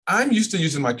I'm used to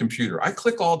using my computer. I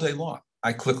click all day long.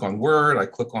 I click on Word. I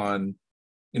click on,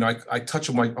 I touch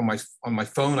on my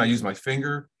phone. I use my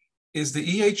finger. Is the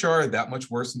EHR that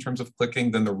much worse in terms of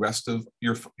clicking than the rest of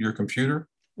your computer?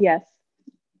 Yes,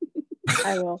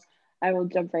 I will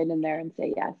jump right in there and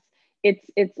say yes.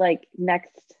 It's like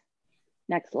next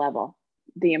level,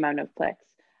 the amount of clicks.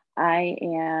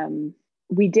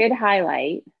 We did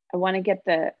highlight, I want to get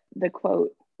the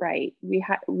quote right. We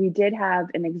did have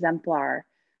an exemplar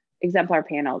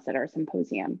panels at our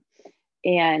symposium,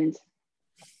 and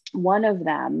one of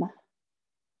them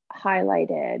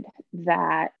highlighted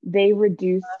that they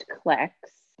reduced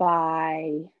clicks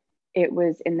by, it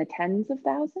was in the tens of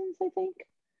thousands, I think.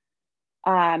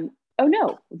 Oh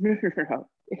no,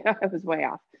 I was way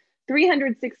off.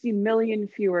 360 million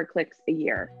fewer clicks a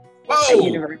year. Whoa! At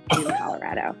University of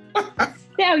Colorado.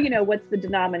 Now, what's the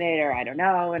denominator? I don't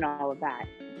know, and all of that.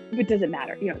 It doesn't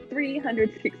matter.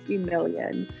 360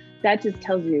 million. That just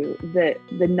tells you the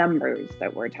numbers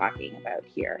that we're talking about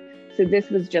here. So this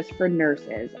was just for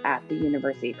nurses at the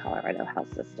University of Colorado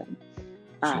Health System.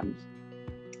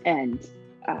 It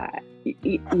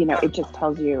just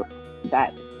tells you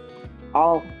that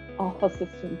all health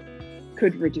systems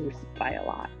could reduce by a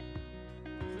lot.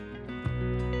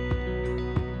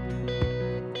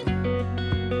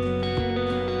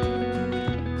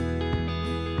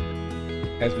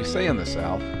 As we say in the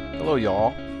South, hello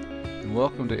y'all, and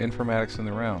welcome to Informatics in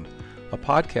the Round, a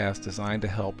podcast designed to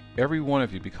help every one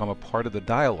of you become a part of the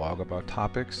dialogue about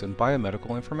topics in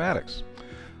biomedical informatics.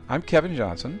 I'm Kevin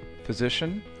Johnson,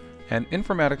 physician and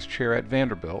informatics chair at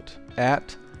Vanderbilt,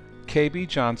 at KB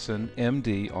Johnson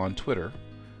MD on Twitter,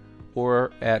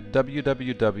 or at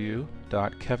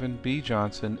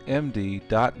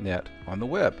www.kevinbjohnsonmd.net on the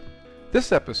web.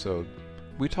 This episode,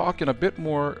 we talk in a bit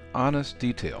more honest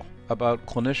detail about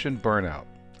clinician burnout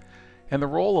and the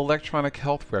role electronic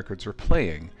health records are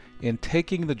playing in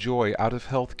taking the joy out of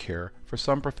healthcare for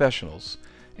some professionals,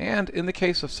 and in the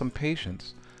case of some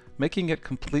patients, making it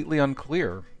completely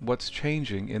unclear what's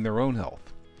changing in their own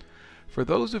health. For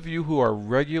those of you who are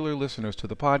regular listeners to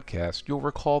the podcast, you'll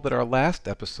recall that our last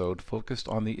episode focused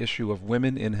on the issue of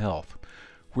women in health.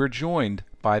 We're joined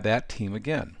by that team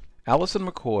again. Allison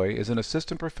McCoy is an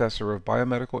assistant professor of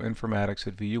biomedical informatics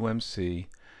at VUMC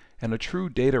and a true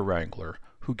data wrangler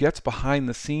who gets behind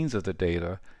the scenes of the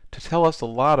data to tell us a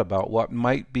lot about what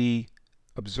might be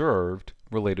observed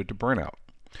related to burnout.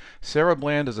 Sarah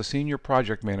Bland is a senior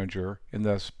project manager in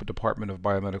the Department of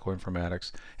Biomedical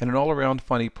Informatics and an all-around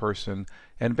funny person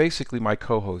and basically my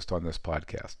co-host on this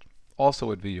podcast,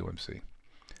 also at VUMC.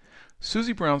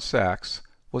 Susie Brown-Sachs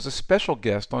was a special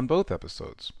guest on both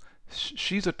episodes.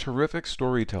 She's a terrific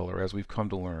storyteller, as we've come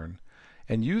to learn,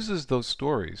 and uses those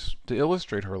stories to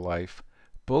illustrate her life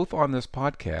both on this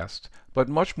podcast, but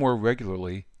much more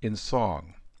regularly in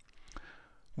song.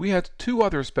 We had two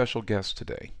other special guests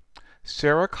today.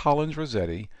 Sarah Collins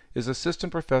Rossetti is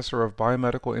Assistant Professor of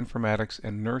Biomedical Informatics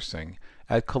and Nursing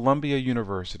at Columbia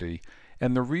University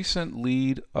and the recent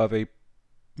lead of a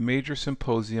major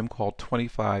symposium called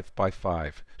 25 by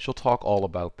 5. She'll talk all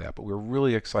about that, but we're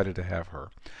really excited to have her.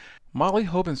 Molly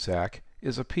Hobensack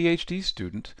is a PhD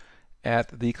student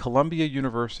at the Columbia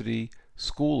University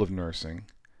School of Nursing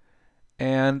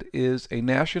and is a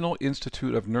National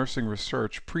Institute of Nursing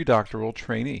Research predoctoral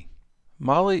trainee.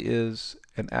 Molly is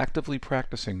an actively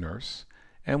practicing nurse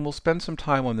and will spend some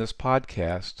time on this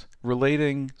podcast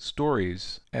relating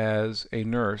stories as a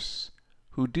nurse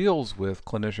who deals with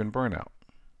clinician burnout.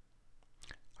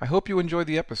 I hope you enjoy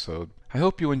the episode, and I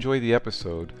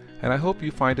hope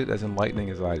you find it as enlightening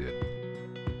as I did.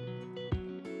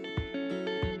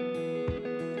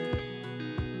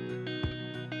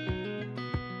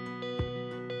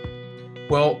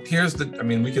 Well,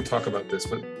 we could talk about this,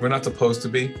 but we're not supposed to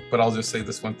be, but I'll just say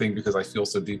this one thing because I feel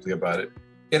so deeply about it.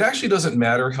 It actually doesn't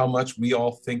matter how much we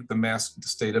all think the mask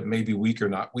data may be weak or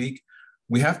not weak.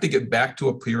 We have to get back to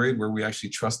a period where we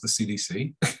actually trust the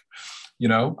CDC.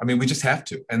 We just have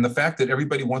to. And the fact that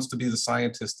everybody wants to be the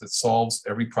scientist that solves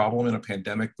every problem in a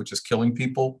pandemic, which is killing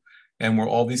people, and we're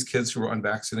all these kids who are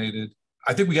unvaccinated,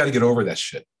 I think we got to get over that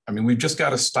shit. We've just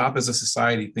got to stop as a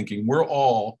society thinking we're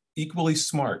all equally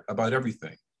smart about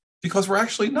everything, because we're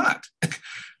actually not.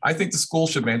 I think the school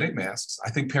should mandate masks.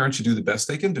 I think parents should do the best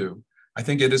they can do. I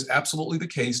think it is absolutely the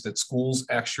case that schools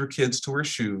ask your kids to wear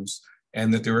shoes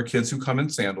and that there are kids who come in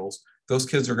sandals. Those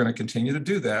kids are going to continue to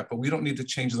do that, but we don't need to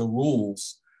change the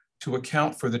rules to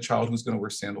account for the child who's going to wear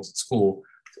sandals at school.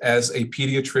 As a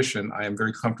pediatrician, I am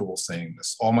very comfortable saying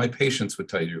this. All my patients would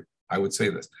tell you I would say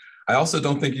this. I also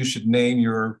don't think you should name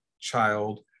your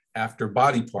child after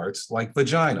body parts like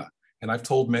vagina. And I've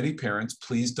told many parents,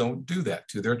 please don't do that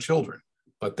to their children,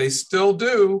 but they still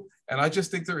do. And I just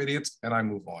think they're idiots and I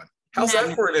move on. How's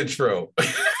that for an intro?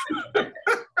 I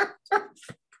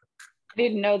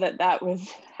didn't know that was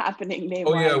happening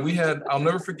name-wise. Oh yeah, I'll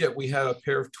never forget, we had a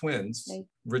pair of twins,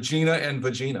 Regina and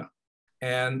Vagina.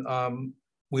 And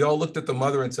we all looked at the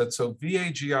mother and said, so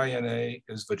Vagina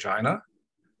is vagina.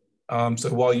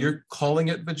 So while you're calling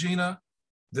it Vagina,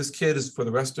 this kid is for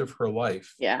the rest of her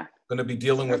life going to be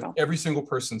dealing with every single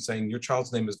person saying your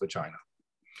child's name is Vagina.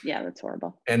 Yeah, that's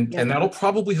horrible. And that'll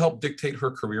probably help dictate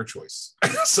her career choice.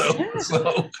 so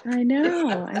I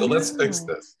know. So let's fix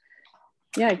this.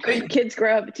 Yeah, kids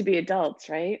grow up to be adults,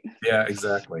 right? Yeah,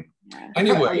 exactly. Yeah.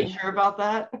 Anyway. Are you sure about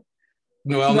that?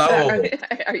 Well, not all.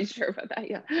 Are you sure about that?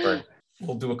 Yeah. Right.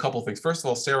 We'll do a couple things. First of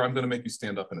all, Sarah, I'm going to make you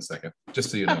stand up in a second,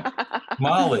 just so you know.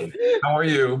 Molly, how are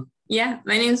you? Yeah,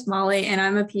 my name is Molly, and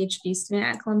I'm a PhD student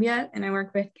at Columbia, and I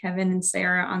work with Kevin and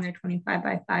Sarah on their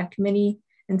 25x5 committee.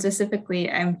 And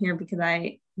specifically, I'm here because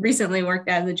I recently worked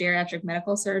as a geriatric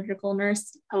medical surgical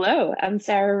nurse. Hello, I'm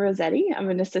Sarah Rossetti. I'm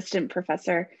an assistant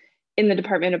professor in the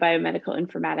Department of Biomedical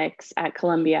Informatics at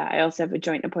Columbia. I also have a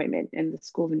joint appointment in the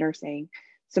School of Nursing.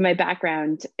 So my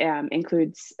background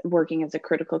includes working as a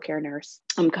critical care nurse.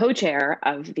 I'm co-chair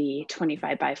of the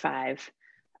 25x5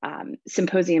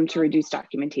 Symposium to Reduce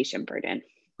Documentation Burden,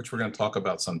 which we're going to talk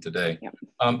about some today. Yep.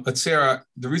 But Sarah,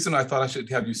 the reason I thought I should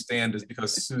have you stand is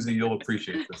because Susie, you'll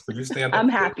appreciate this. Could you stand up? I'm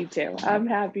happy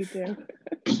to.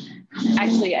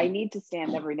 Actually, I need to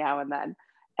stand every now and then,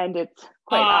 and it's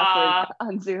quite awkward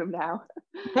on Zoom now.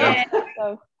 Yeah.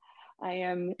 So I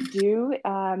am due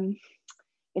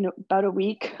in about a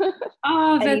week.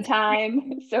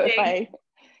 Anytime. So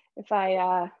if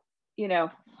I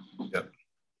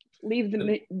leave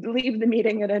the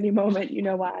meeting at any moment, you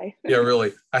know why. Yeah,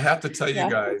 really. I have to tell you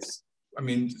guys, I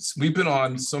mean, we've been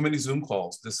on so many Zoom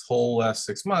calls this whole last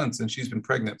 6 months, and she's been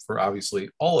pregnant for obviously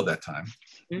all of that time.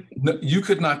 Mm-hmm. No, you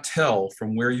could not tell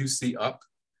from where you see up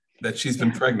that she's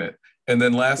been pregnant. And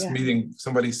then last meeting,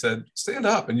 somebody said, stand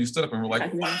up, and you stood up and we're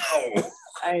like, wow.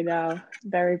 I know,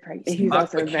 very pregnant. He's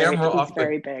also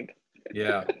very big.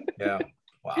 Yeah,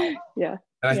 wow. Yeah.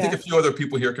 And I think a few other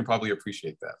people here can probably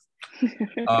appreciate that.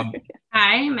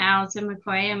 Hi, I'm Allison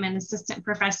McCoy. I'm an assistant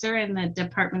professor in the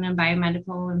Department of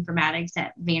Biomedical Informatics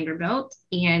at Vanderbilt,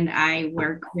 and I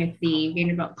work with the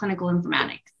Vanderbilt Clinical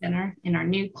Informatics Center in our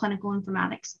new Clinical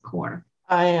Informatics core.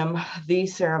 I am the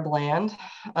Sarah Bland.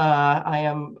 I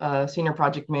am a senior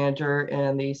project manager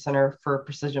in the Center for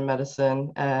Precision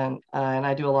Medicine, and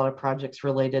I do a lot of projects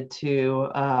related to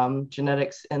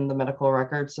genetics in the medical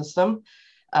record system.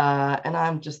 And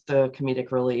I'm just the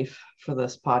comedic relief for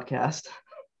this podcast.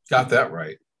 Got that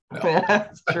right. No.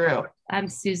 That's true. I'm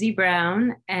Susie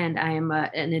Brown, and I am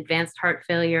an advanced heart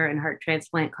failure and heart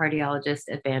transplant cardiologist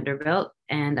at Vanderbilt,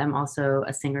 and I'm also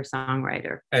a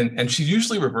singer-songwriter. And she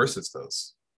usually reverses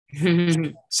those.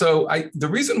 So the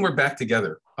reason we're back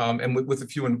together, and with a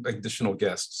few additional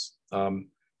guests,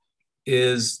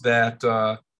 is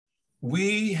that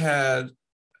we had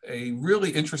a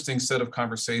really interesting set of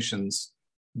conversations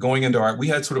going into we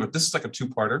had sort of this is like a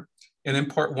two-parter. And in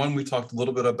part one, we talked a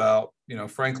little bit about,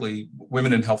 frankly,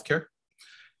 women in healthcare.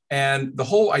 And the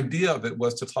whole idea of it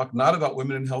was to talk not about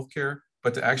women in healthcare,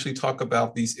 but to actually talk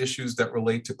about these issues that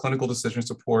relate to clinical decision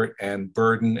support and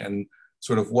burden and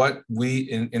sort of what we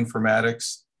in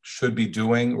informatics should be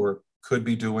doing or could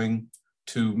be doing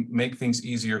to make things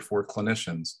easier for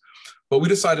clinicians. But we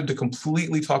decided to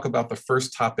completely talk about the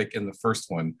first topic in the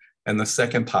first one and the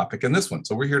second topic in this one.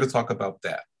 So we're here to talk about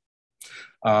that.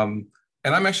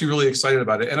 And I'm actually really excited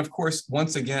about it. And of course,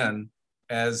 once again,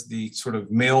 as the sort of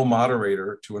male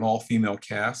moderator to an all-female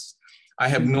cast, I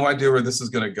have no idea where this is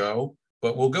going to go,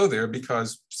 but we'll go there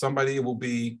because somebody will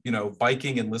be,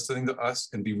 biking and listening to us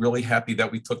and be really happy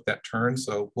that we took that turn.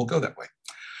 So we'll go that way.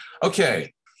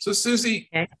 Okay. So Susie,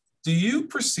 do you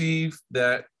perceive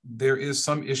that there is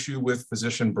some issue with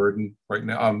physician burden right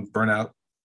now, burnout?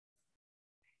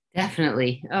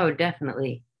 Definitely. Oh,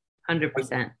 definitely.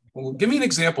 100%. Well, give me an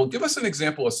example. Give us an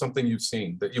example of something you've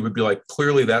seen that you would be like,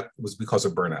 clearly that was because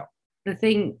of burnout. I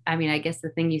guess the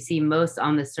thing you see most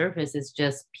on the surface is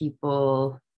just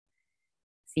people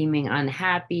seeming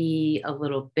unhappy, a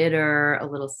little bitter, a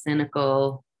little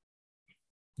cynical.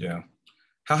 Yeah.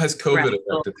 How has COVID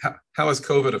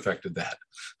affected that?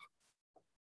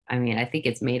 I think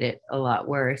it's made it a lot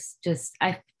worse. Just,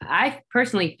 I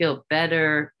personally feel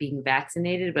better being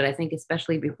vaccinated, but I think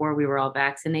especially before we were all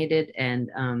vaccinated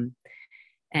and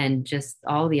just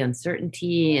all the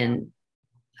uncertainty. And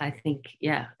I think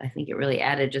it really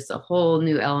added just a whole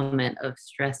new element of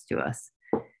stress to us.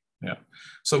 Yeah.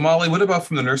 So Molly, what about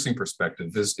from the nursing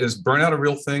perspective? Is burnout a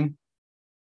real thing?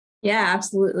 Yeah,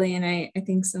 absolutely. And I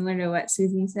think similar to what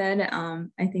Susie said,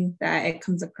 I think that it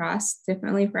comes across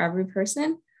differently for every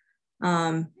person.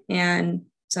 And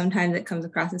sometimes it comes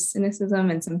across as cynicism,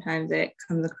 and sometimes it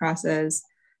comes across as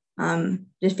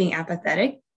just being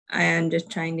apathetic and just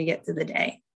trying to get through the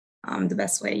day the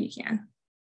best way you can.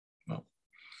 Well,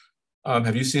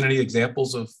 have you seen any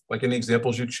examples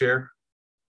you'd share?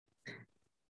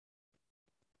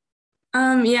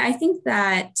 Yeah, I think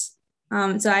that,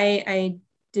 so I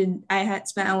had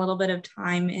spent a little bit of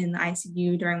time in the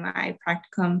ICU during my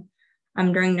practicum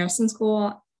during nursing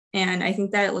school. And I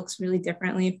think that it looks really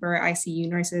differently for ICU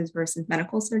nurses versus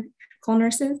medical surgical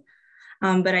nurses.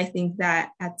 But I think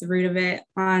that at the root of it,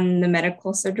 on the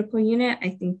medical surgical unit, I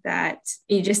think that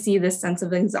you just see this sense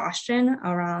of exhaustion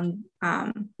around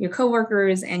your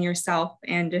coworkers and yourself,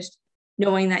 and just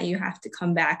knowing that you have to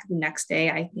come back the next day.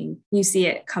 I think you see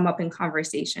it come up in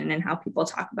conversation and how people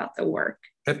talk about the work.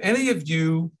 Have any of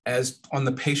you, as on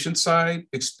the patient side,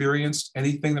 experienced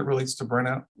anything that relates to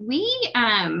burnout?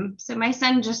 So my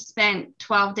son just spent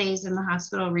 12 days in the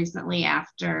hospital recently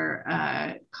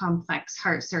after complex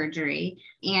heart surgery,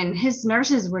 and his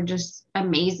nurses were just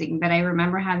amazing. But I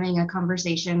remember having a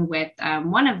conversation with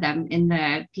one of them in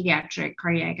the pediatric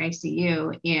cardiac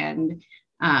ICU, and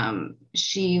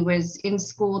she was in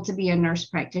school to be a nurse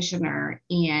practitioner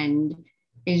and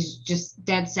is just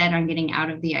dead set on getting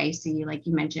out of the ICU. Like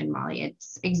you mentioned, Molly,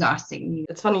 it's exhausting.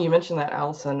 It's funny you mentioned that,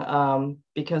 Allison,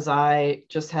 because I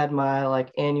just had my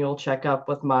annual checkup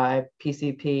with my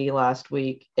PCP last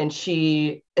week, and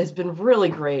she has been really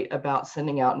great about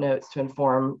sending out notes to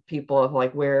inform people of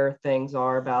where things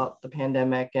are about the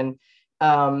pandemic, and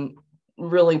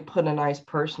really put a nice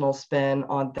personal spin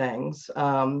on things.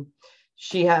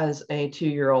 She has a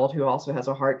 2-year-old who also has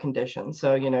a heart condition.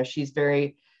 So, she's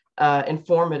very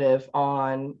informative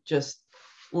on just,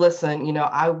 listen,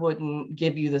 I wouldn't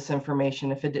give you this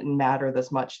information if it didn't matter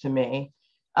this much to me.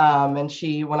 And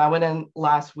when I went in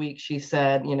last week, she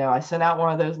said, I sent out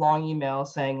one of those long emails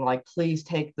saying please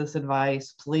take this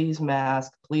advice, please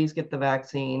mask, please get the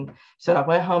vaccine. So I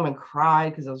went home and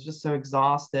cried because I was just so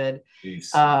exhausted.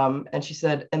 And she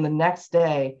said, and the next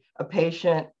day, a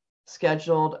patient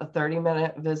scheduled a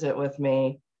 30-minute visit with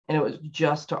me, and it was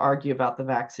just to argue about the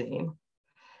vaccine.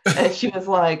 And she was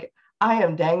like, I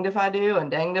am danged if I do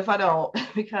and danged if I don't,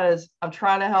 because I'm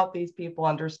trying to help these people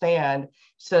understand.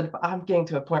 She said, I'm getting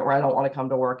to a point where I don't want to come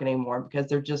to work anymore because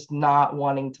they're just not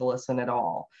wanting to listen at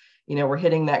all. We're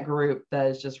hitting that group that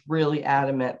is just really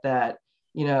adamant that,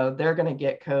 they're going to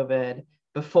get COVID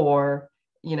before,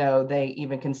 they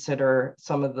even consider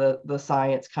some of the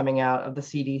science coming out of the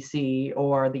CDC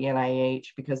or the NIH,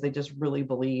 because they just really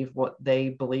believe what they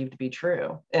believe to be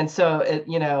true. And so,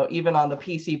 even on the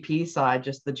PCP side,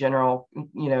 just the general,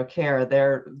 care,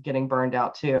 they're getting burned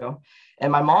out too.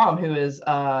 And my mom, who is,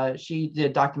 she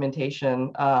did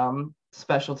documentation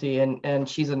specialty, and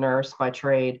she's a nurse by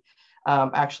trade,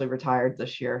 actually retired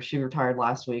this year. She retired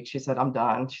last week. She said, I'm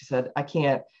done. She said, I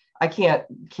can't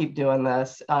keep doing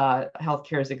this.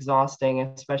 Healthcare is exhausting,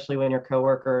 especially when your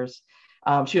coworkers,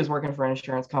 she was working for an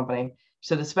insurance company. She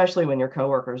said, especially when your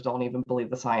coworkers don't even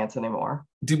believe the science anymore.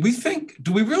 Do we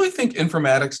really think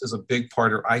informatics is a big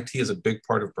part, or IT is a big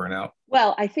part of burnout?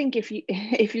 Well, I think if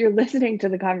you're listening to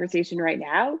the conversation right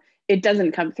now, it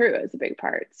doesn't come through as a big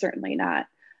part. Certainly not.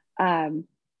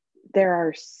 There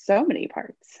are so many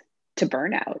parts to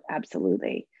burnout.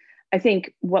 Absolutely. I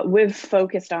think what we've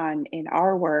focused on in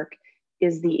our work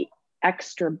is the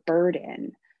extra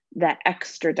burden that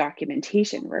extra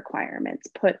documentation requirements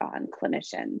put on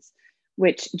clinicians,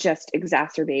 which just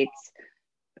exacerbates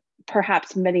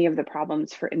perhaps many of the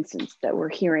problems, for instance, that we're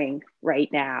hearing right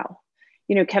now.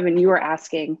 Kevin, you were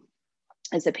asking,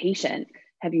 as a patient,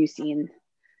 have you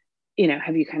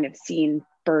kind of seen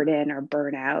burden or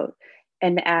burnout?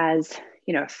 And as,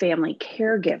 a family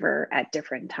caregiver at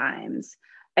different times,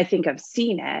 I think I've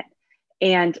seen it,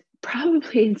 and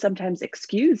probably sometimes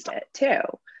excused it too,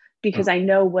 because I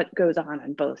know what goes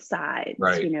on both sides.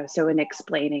 Right. So in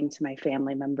explaining to my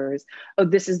family members, oh,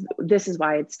 this is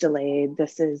why it's delayed.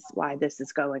 This is why this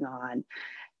is going on.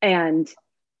 And,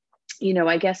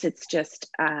 I guess it's just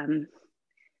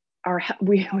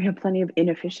we have plenty of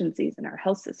inefficiencies in our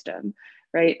health system,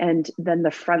 right? And then the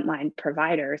frontline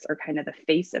providers are kind of the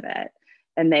face of it,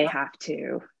 and they have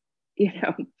to,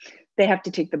 they have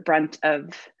to take the brunt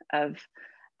of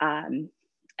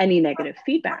any negative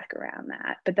feedback around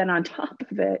that. But then on top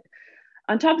of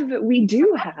it, we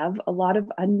do have a lot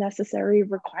of unnecessary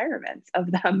requirements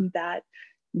of them that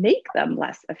make them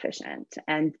less efficient.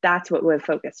 And that's what we've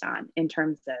focused on in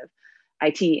terms of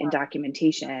IT and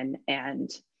documentation. And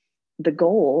the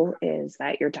goal is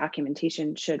that your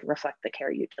documentation should reflect the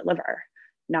care you deliver,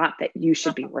 not that you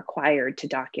should be required to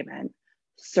document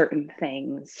certain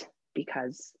things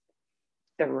because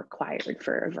they're required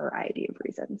for a variety of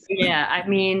reasons. Yeah, I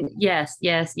mean, yes,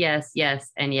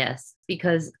 and yes,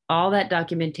 because all that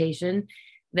documentation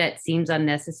that seems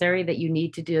unnecessary that you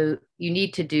need to do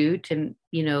to,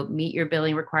 meet your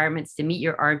billing requirements, to meet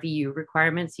your RVU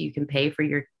requirements, so you can pay for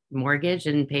your mortgage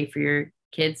and pay for your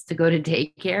kids to go to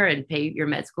daycare and pay your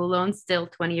med school loans still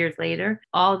 20 years later.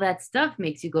 All that stuff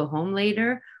makes you go home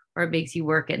later, or it makes you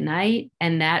work at night.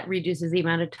 And that reduces the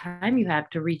amount of time you have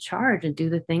to recharge and do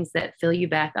the things that fill you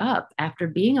back up after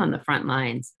being on the front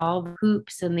lines. All the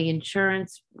hoops and the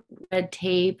insurance red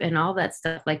tape and all that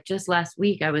stuff. Like just last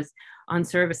week, I was on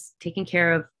service taking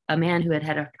care of a man who had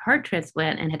had a heart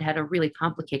transplant and had had a really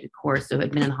complicated course. So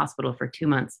had been in the hospital for 2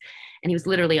 months, and he was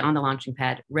literally on the launching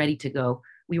pad, ready to go.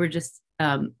 We were just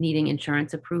needing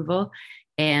insurance approval,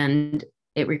 and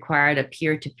it required a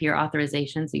peer-to-peer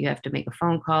authorization. So you have to make a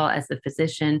phone call as the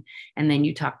physician, and then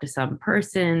you talk to some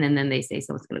person, and then they say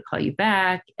someone's going to call you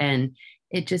back. And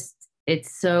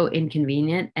it's so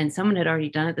inconvenient. And someone had already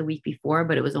done it the week before,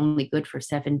 but it was only good for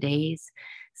 7 days.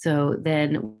 So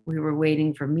then we were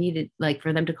waiting for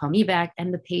them to call me back.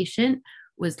 And the patient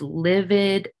was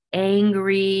livid,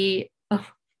 angry,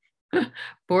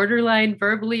 borderline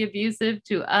verbally abusive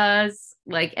to us,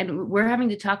 and we're having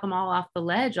to talk them all off the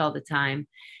ledge all the time.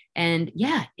 And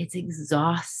yeah, it's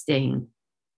exhausting.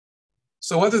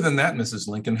 So other than that, Mrs.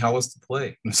 Lincoln, how was the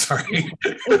play? I'm sorry.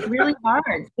 It's really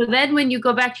hard. So then when you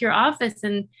go back to your office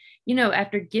and,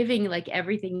 after giving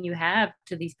everything you have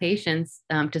to these patients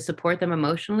to support them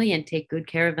emotionally and take good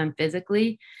care of them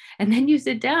physically, and then you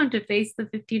sit down to face the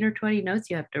 15 or 20 notes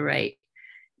you have to write.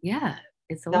 Yeah.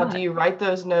 It's a lot. Now, do you write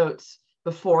those notes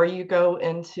before you go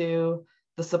into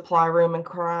the supply room and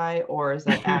cry, or is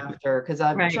that after? Because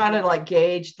I'm trying to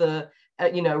gauge the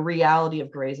reality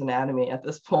of Grey's Anatomy at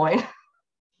this point.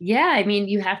 Yeah, I mean,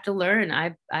 you have to learn.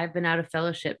 I've been out of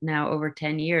fellowship now over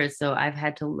 10 years, so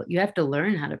you have to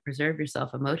learn how to preserve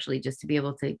yourself emotionally just to be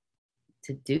able to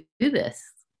do this.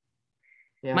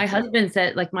 Yeah. My husband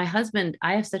said,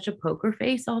 I have such a poker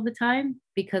face all the time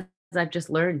because I've just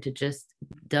learned to just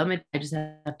dumb it. I just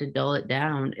have to dull it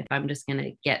down if I'm just going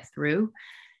to get through.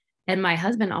 And my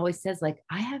husband always says,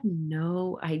 I have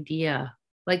no idea.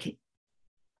 I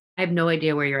have no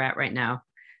idea where you're at right now.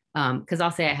 Because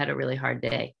I'll say I had a really hard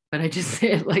day, but I just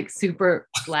say it super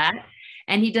flat.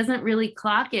 And he doesn't really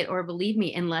clock it or believe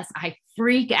me unless I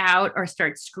freak out or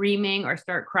start screaming or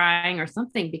start crying or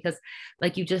something, because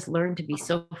you just learn to be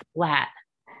so flat.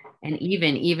 And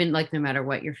even no matter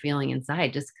what you're feeling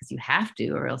inside, just because you have to,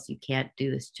 or else you can't do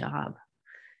this job.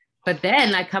 But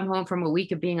then I come home from a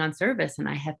week of being on service and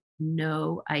I have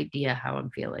no idea how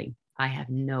I'm feeling. I have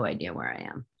no idea where I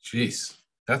am. Jeez,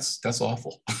 that's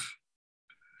awful.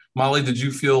 Molly, did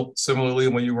you feel similarly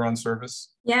when you were on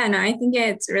service? Yeah, no, I think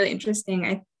it's really interesting.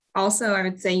 I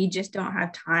would say you just don't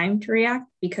have time to react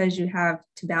because you have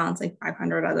to balance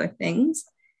 500 other things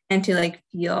and to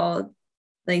feel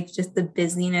just the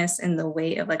busyness and the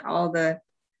weight of all the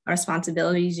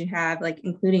responsibilities you have,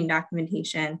 including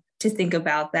documentation, to think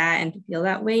about that and to feel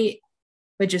that weight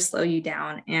would just slow you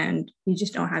down and you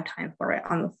just don't have time for it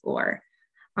on the floor.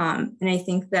 And I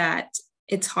think that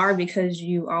it's hard because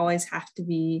you always have to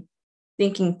be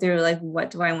thinking through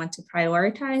what do I want to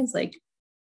prioritize,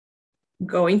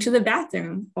 going to the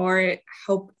bathroom or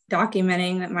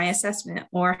documenting my assessment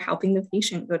or helping the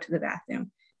patient go to the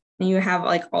bathroom. And you have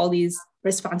all these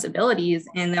responsibilities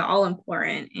and they're all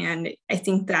important. And I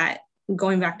think that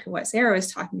going back to what Sarah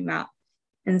was talking about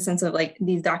in the sense of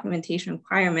these documentation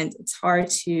requirements, it's hard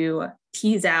to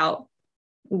tease out,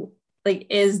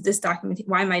 is this documentation,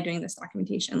 why am I doing this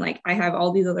documentation? I have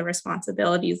all these other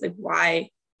responsibilities. Why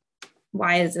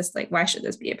is this, why should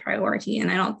this be a priority?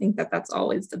 And I don't think that that's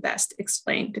always the best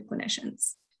explained to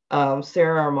clinicians.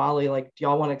 Sarah or Molly, do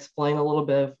y'all want to explain a little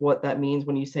bit of what that means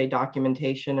when you say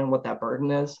documentation and what that burden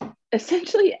is?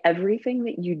 Essentially, everything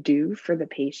that you do for the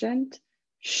patient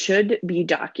should be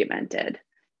documented,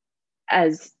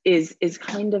 as is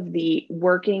kind of the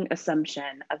working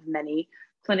assumption of many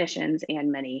clinicians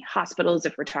and many hospitals,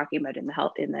 if we're talking about in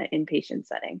the inpatient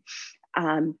setting.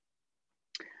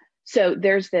 So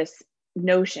there's this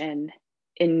notion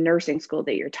in nursing school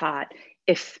that you're taught,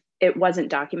 if it wasn't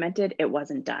documented, it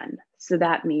wasn't done. So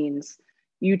that means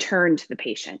you turn to the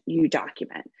patient, you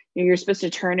document. You're supposed to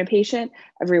turn a patient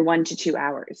every 1 to 2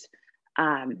 hours,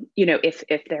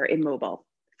 if they're immobile,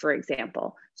 for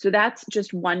example. So that's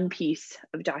just one piece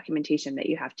of documentation that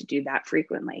you have to do that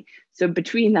frequently. So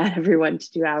between that every 1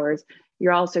 to 2 hours,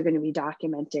 you're also going to be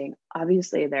documenting,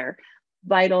 obviously, their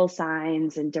vital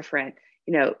signs and different,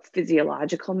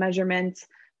 physiological measurements,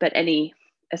 but any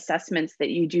assessments that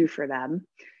you do for them.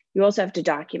 You also have to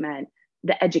document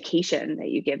the education that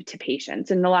you give to patients.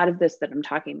 And a lot of this that I'm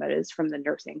talking about is from the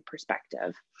nursing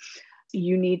perspective.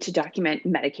 You need to document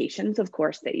medications, of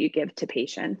course, that you give to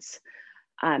patients.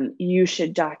 You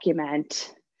should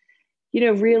document,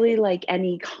 really like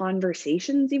any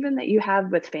conversations even that you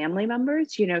have with family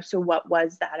members, so what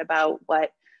was that about?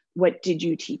 What did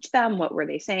you teach them? What were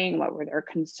they saying? What were their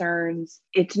concerns?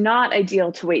 It's not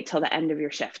ideal to wait till the end of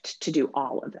your shift to do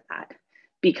all of that,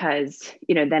 because,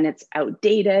 then it's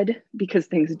outdated, because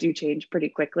things do change pretty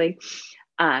quickly.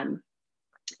 And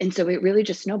so it really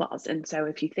just snowballs. And so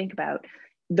if you think about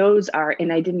those are,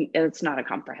 and it's not a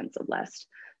comprehensive list.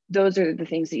 Those are the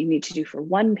things that you need to do for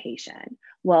one patient.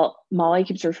 Well, Molly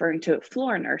keeps referring to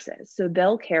floor nurses. So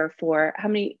they'll care for, how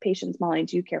many patients, Molly,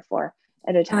 do you care for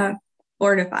at a time?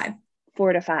 4 to 5.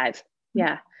 4 to 5.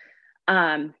 Yeah.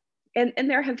 And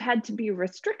there have had to be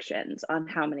restrictions on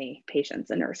how many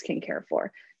patients a nurse can care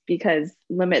for, because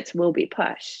limits will be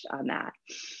pushed on that.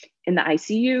 In the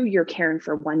ICU, you're caring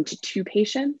for 1 to 2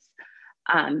 patients.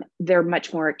 They're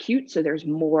much more acute, so there's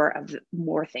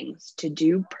more things to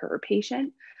do per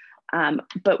patient.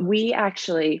 But we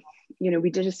actually, we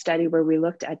did a study where we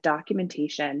looked at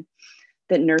documentation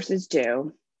that nurses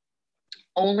do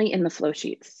only in the flow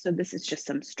sheets. So this is just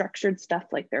some structured stuff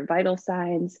like their vital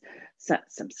signs,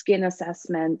 some skin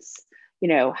assessments,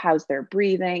 how's their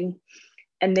breathing.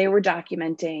 And they were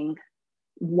documenting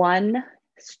one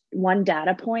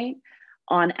data point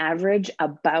on average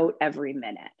about every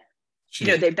minute.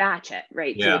 They batch it,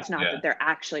 right? Yeah, so it's not that they're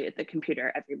actually at the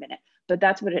computer every minute, but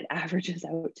that's what it averages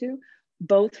out to,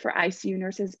 both for ICU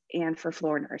nurses and for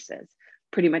floor nurses,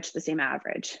 pretty much the same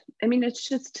average. I mean, it's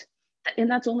just, and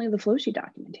that's only the flow sheet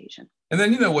documentation. And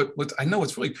then, what I know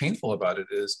what's really painful about it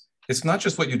is it's not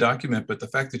just what you document, but the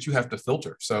fact that you have to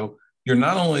filter. So you're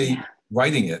not only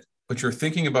writing it, but you're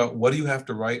thinking about what do you have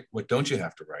to write? What don't you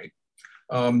have to write?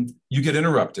 You get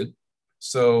interrupted.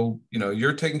 So,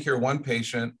 you're taking care of one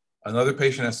patient, another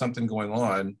patient has something going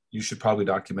on. You should probably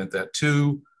document that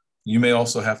too. You may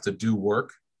also have to do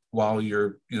work while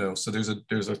you're, so there's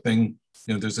a thing,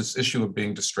 there's this issue of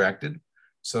being distracted.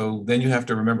 So then you have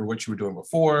to remember what you were doing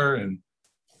before. And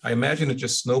I imagine it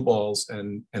just snowballs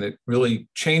and it really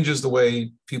changes the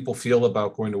way people feel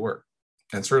about going to work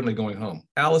and certainly going home.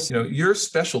 Alice, your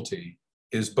specialty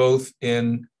is both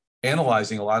in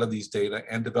analyzing a lot of these data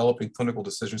and developing clinical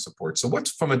decision support. So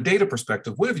from a data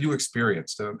perspective, what have you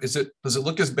experienced? Does it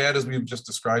look as bad as we've just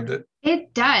described it?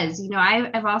 It does.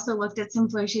 I've also looked at some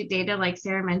flow sheet data like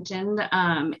Sarah mentioned,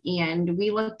 and we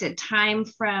looked at time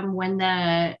from when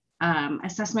the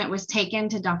assessment was taken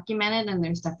to document it, and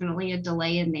there's definitely a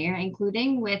delay in there,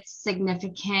 including with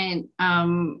significant,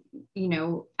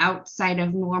 outside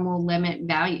of normal limit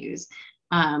values.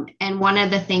 And one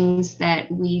of the things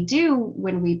that we do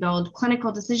when we build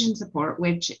clinical decision support,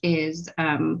 which is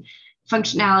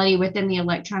functionality within the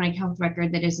electronic health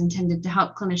record that is intended to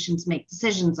help clinicians make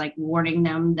decisions, like warning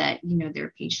them that,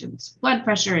 their patient's blood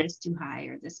pressure is too high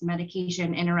or this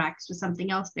medication interacts with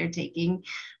something else they're taking.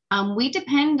 We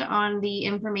depend on the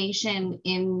information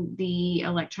in the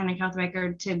electronic health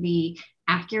record to be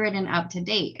accurate and up to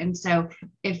date. And so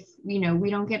if, we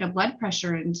don't get a blood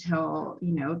pressure until,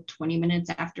 20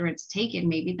 minutes after it's taken,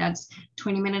 maybe that's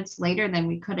 20 minutes later than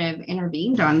we could have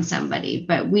intervened on somebody.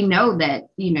 But we know that,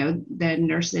 the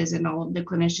nurses and all of the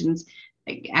clinicians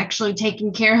actually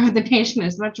taking care of the patient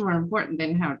is much more important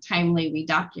than how timely we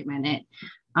document it.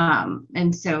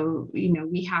 And so,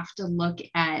 we have to look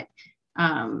at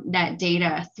that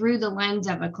data through the lens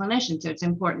of a clinician. So it's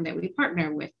important that we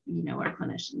partner with, our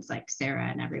clinicians like Sarah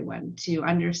and everyone to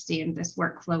understand this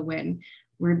workflow when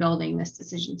we're building this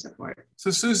decision support.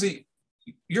 So Susie,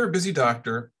 you're a busy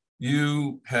doctor.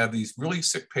 You have these really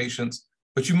sick patients,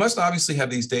 but you must obviously have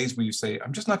these days where you say,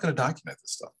 I'm just not going to document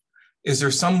this stuff. Is there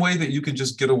some way that you can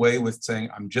just get away with saying,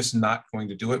 I'm just not going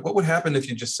to do it? What would happen if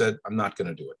you just said, I'm not going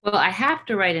to do it? Well, I have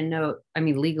to write a note. I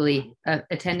mean, legally, an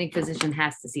attending physician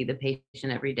has to see the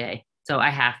patient every day. So I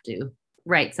have to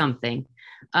write something.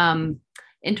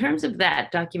 In terms of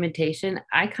that documentation,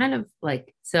 I kind of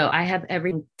so I have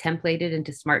everything templated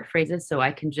into smart phrases. So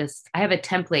I have a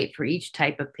template for each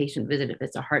type of patient visit. If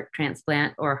it's a heart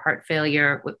transplant or heart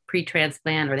failure with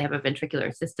pre-transplant, or they have a ventricular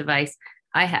assist device,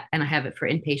 I have it for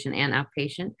inpatient and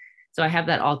outpatient. So I have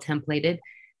that all templated.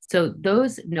 So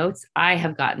those notes I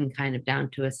have gotten kind of down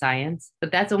to a science,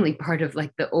 but that's only part of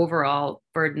the overall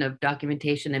burden of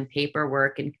documentation and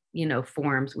paperwork and,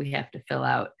 forms we have to fill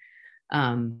out.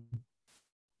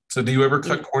 So do you ever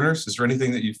cut corners? Is there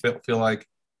anything that you feel like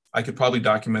I could probably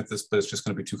document this, but it's just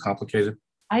going to be too complicated?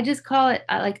 I just call it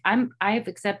I've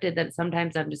accepted that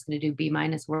sometimes I'm just going to do B-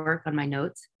 work on my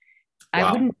notes. Wow.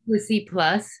 I wouldn't do a C+,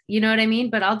 you know what I mean?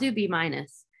 But I'll do B-,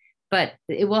 but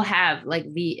it will have like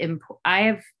it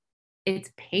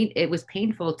was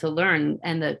painful to learn,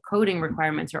 and the coding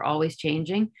requirements are always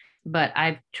changing, but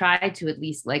I've tried to at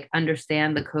least like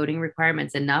understand the coding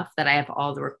requirements enough that I have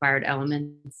all the required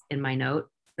elements in my note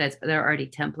they're already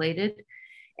templated.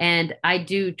 And I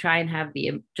do try and have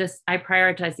I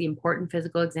prioritize the important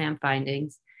physical exam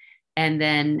findings and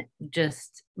then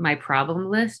just my problem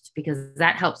list, because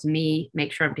that helps me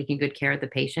make sure I'm taking good care of the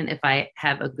patient. If I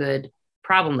have a good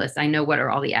problem list, I know what are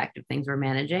all the active things we're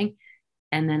managing.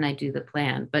 And then I do the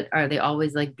plan. But are they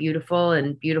always like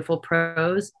beautiful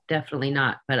prose? Definitely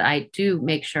not. But I do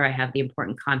make sure I have the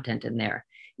important content in there,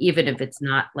 even if it's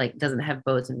not like doesn't have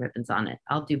bows and ribbons on it.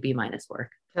 I'll do B- work.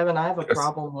 Kevin, I have a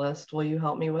problem list. Will you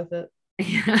help me with it?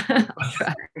 Yeah,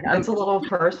 it's a little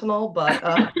personal, but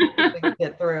we can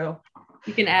get through.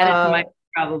 You can add it to my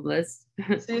problem list.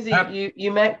 Susie,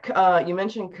 you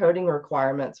mentioned coding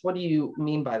requirements. What do you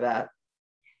mean by that?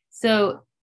 So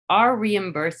our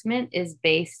reimbursement is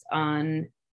based on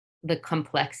the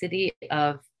complexity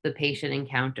of the patient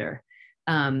encounter.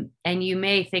 And you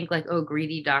may think like, oh,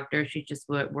 greedy doctor, she's just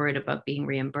worried about being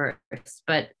reimbursed.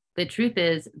 But the truth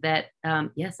is that,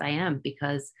 yes, I am,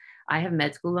 because I have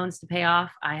med school loans to pay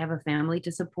off. I have a family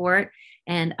to support,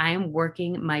 and I am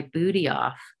working my booty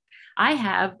off. I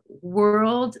have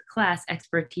world-class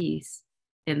expertise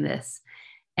in this.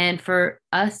 And for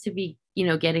us to be,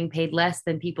 getting paid less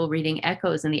than people reading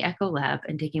echoes in the echo lab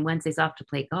and taking Wednesdays off to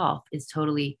play golf is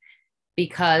totally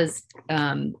because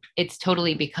of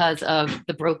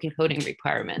the broken coding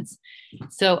requirements.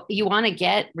 So you want to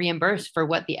get reimbursed for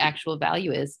what the actual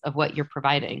value is of what you're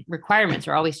providing. Requirements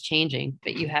are always changing,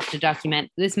 but you have to document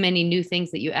this many new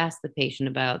things that you ask the patient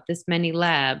about, this many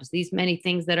labs, these many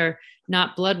things that are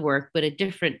not blood work, but a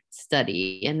different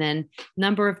study. And then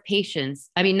number of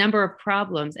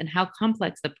problems and how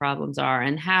complex the problems are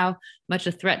and how much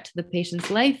a threat to the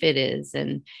patient's life it is.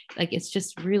 And like, it's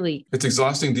just really. It's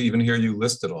exhausting to even hear you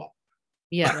list it all.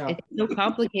 Yeah, it's so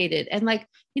complicated. And like,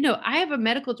 I have a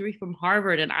medical degree from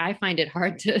Harvard, and I find it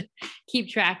hard to keep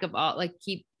track of all, like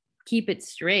keep it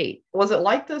straight. Was it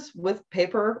like this with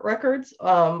paper records,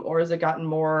 or has it gotten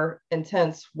more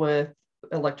intense with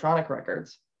electronic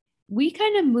records? We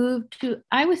kind of moved to,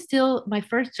 my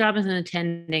first job as an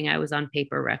attending, I was on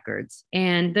paper records,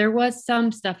 and there was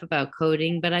some stuff about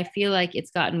coding, but I feel like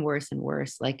it's gotten worse and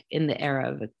worse, like in the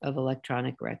era of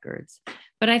electronic records.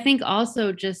 But I think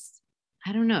also just,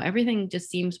 I don't know, everything just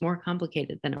seems more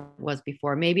complicated than it was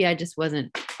before. Maybe I just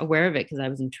wasn't aware of it because I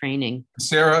was in training.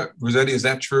 Sarah Rossetti, is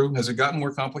that true? Has it gotten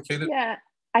more complicated? Yeah,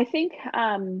 I think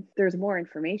there's more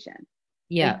information.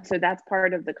 Yeah. And so that's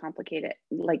part of the complicated,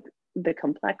 like the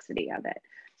complexity of it.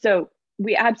 So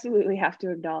we absolutely have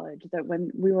to acknowledge that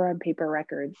when we were on paper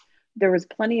records, there was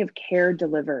plenty of care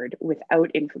delivered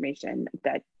without information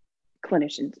that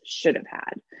clinicians should have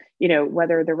had,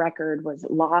 whether the record was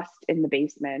lost in the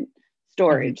basement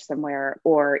storage somewhere,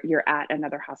 or you're at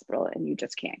another hospital and you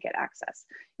just can't get access,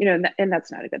 and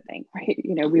that's not a good thing, right?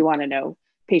 We want to know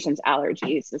patients'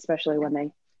 allergies, especially when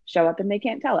they show up and they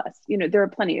can't tell us. There are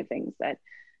plenty of things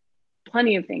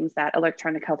that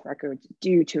electronic health records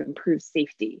do to improve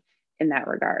safety in that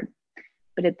regard.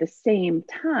 But at the same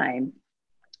time,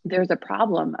 there's a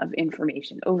problem of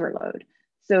information overload.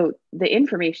 So the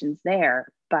information's there,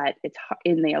 but it's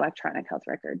in the electronic health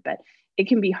record, but it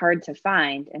can be hard to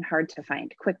find and hard to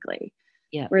find quickly.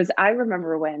 Yeah. Whereas I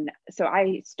remember so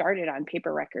I started on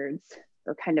paper records,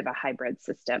 or kind of a hybrid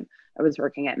system. I was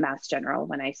working at Mass General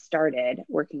when I started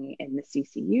working in the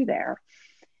CCU there.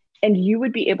 And you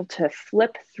would be able to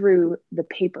flip through the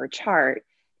paper chart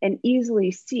and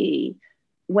easily see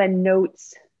when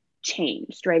notes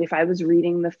changed, right? If I was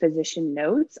reading the physician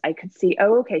notes, I could see,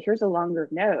 oh, okay, here's a longer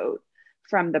note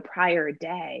from the prior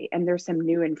day, and there's some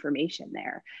new information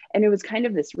there. And it was kind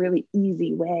of this really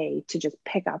easy way to just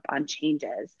pick up on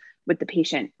changes with the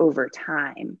patient over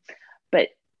time. But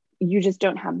you just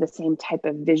don't have the same type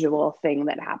of visual thing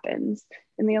that happens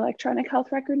in the electronic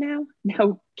health record now.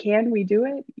 Now, can we do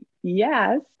it?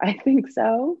 Yes, I think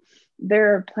so.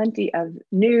 There are plenty of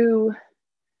new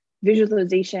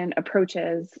visualization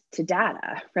approaches to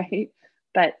data, right?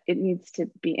 But it needs to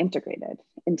be integrated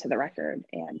into the record,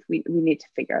 and we need to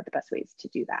figure out the best ways to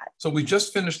do that. So we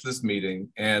just finished this meeting,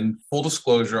 and full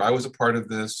disclosure, I was a part of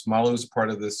this, Molly was a part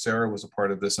of this, Sarah was a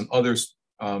part of this, and others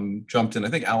jumped in. I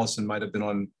think Allison might have been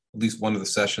on at least one of the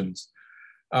sessions.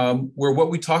 where what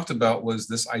we talked about was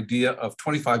this idea of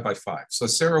 25 by 5. So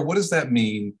Sarah, what does that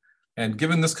mean? And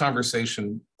given this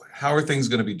conversation, how are things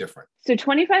going to be different? So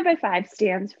 25 by 5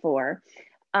 stands for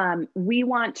we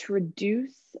want to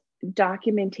reduce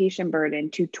documentation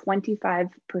burden to 25%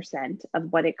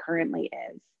 of what it currently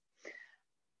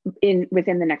is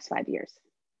within the next 5 years.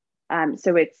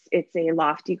 So it's a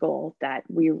lofty goal that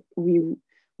we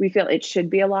feel it should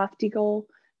be a lofty goal,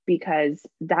 because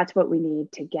that's what we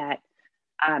need to get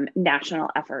national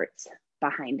efforts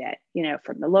behind it,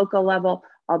 from the local level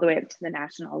all the way up to the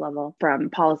national level, from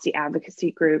policy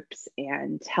advocacy groups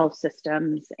and health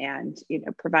systems and,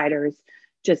 providers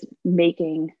just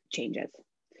making changes.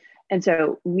 And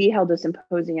so we held a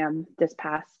symposium this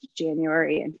past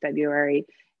January and February.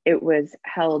 It was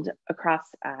held across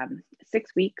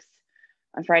 6 weeks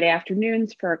on Friday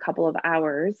afternoons for a couple of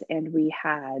hours. And we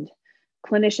had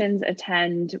clinicians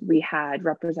attend, we had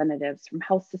representatives from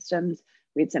health systems,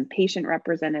 we had some patient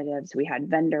representatives, we had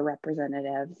vendor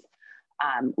representatives,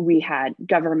 we had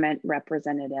government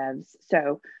representatives.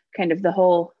 So kind of the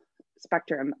whole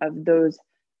spectrum of those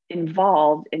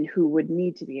involved and who would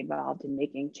need to be involved in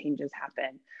making changes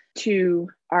happen to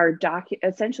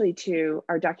essentially to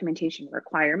our documentation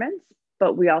requirements.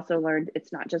 But we also learned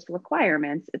it's not just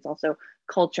requirements, it's also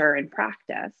culture and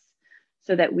practice,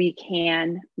 so that we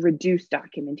can reduce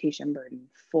documentation burden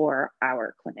for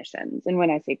our clinicians. And when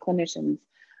I say clinicians,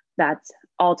 that's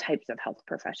all types of health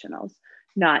professionals,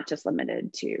 not just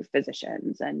limited to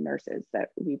physicians and nurses that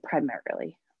we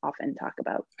primarily often talk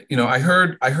about. I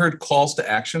heard calls to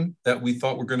action that we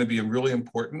thought were going to be really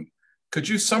important. Could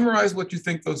you summarize what you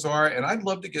think those are? And I'd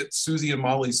love to get Susie and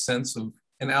Molly's sense of,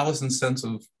 and Allison's sense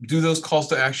of, do those calls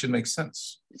to action make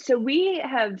sense? So we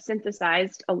have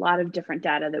synthesized a lot of different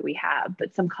data that we have,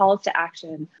 but some calls to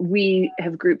action we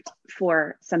have grouped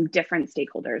for some different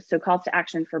stakeholders. So calls to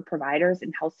action for providers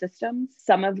and health systems.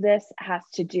 Some of this has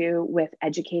to do with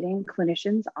educating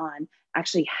clinicians on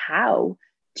actually how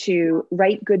to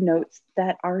write good notes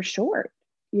that are short,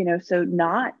 so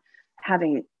not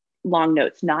having long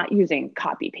notes, not using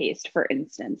copy paste, for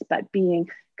instance, but being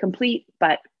complete,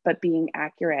 but being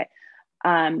accurate,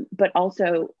 but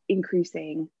also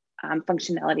increasing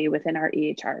functionality within our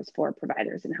EHRs for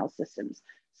providers and health systems,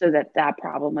 so that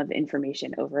problem of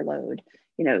information overload,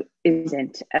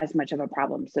 isn't as much of a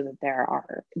problem, so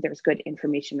that there's good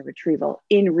information retrieval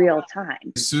in real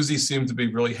time. Susie seemed to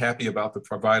be really happy about the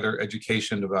provider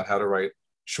education about how to write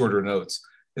shorter notes.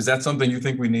 Is that something you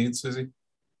think we need, Susie?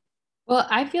 Well,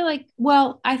 I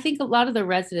think a lot of the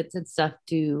residents and stuff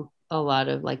do a lot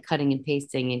of like cutting and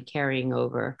pasting and carrying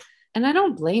over. And I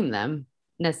don't blame them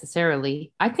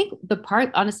necessarily. I think the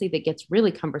part, honestly, that gets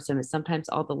really cumbersome is sometimes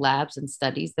all the labs and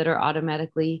studies that are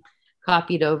automatically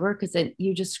copied over, because then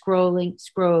you just scrolling.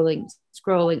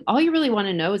 All you really want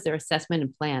to know is their assessment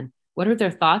and plan. What are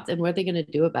their thoughts and what are they going to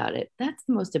do about it? That's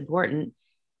the most important.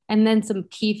 And then some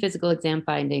key physical exam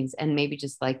findings, and maybe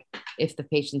just like if the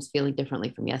patient's feeling differently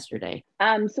from yesterday.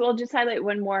 So I'll just highlight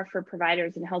one more for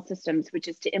providers and health systems, which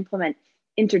is to implement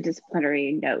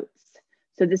interdisciplinary notes.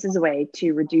 So this is a way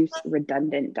to reduce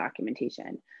redundant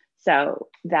documentation, so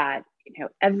that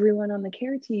everyone on the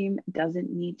care team doesn't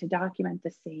need to document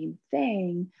the same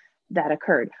thing that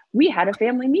occurred. We had a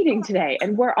family meeting today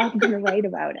and we're all going to write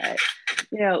about it.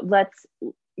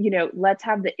 Let's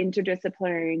have the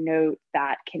interdisciplinary note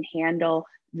that can handle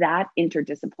that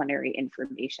interdisciplinary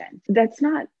information. That's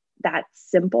not that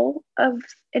simple of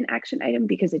an action item,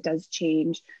 because it does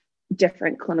change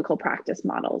different clinical practice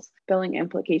models, billing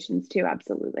implications too,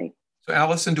 absolutely. So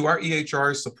Allison, do our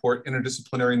EHRs support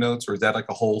interdisciplinary notes, or is that like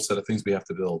a whole set of things we have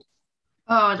to build?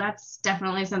 Oh, that's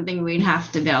definitely something we'd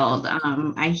have to build.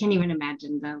 I can't even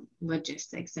imagine the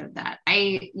logistics of that.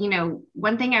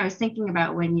 One thing I was thinking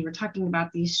about when you were talking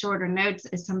about these shorter notes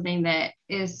is something that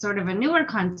is sort of a newer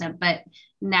concept, but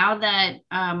now that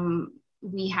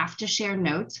we have to share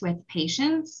notes with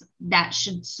patients, that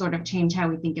should sort of change how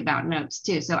we think about notes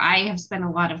too. So I have spent a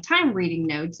lot of time reading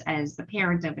notes as the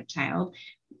parent of a child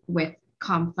with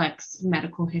complex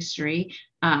medical history.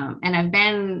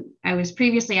 And I was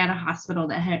previously at a hospital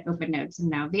that had open notes, and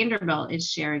now Vanderbilt is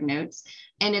sharing notes.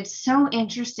 And it's so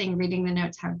interesting reading the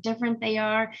notes, how different they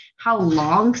are, how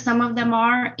long some of them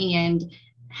are, and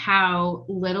how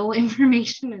little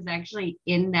information is actually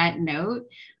in that note.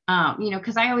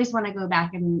 Because I always want to go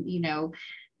back and,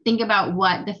 think about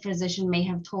what the physician may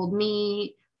have told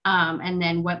me and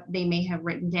then what they may have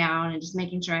written down, and just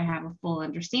making sure I have a full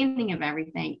understanding of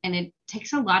everything. And it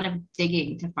takes a lot of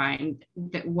digging to find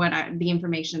the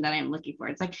information that I'm looking for.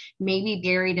 It's like maybe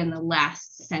buried in the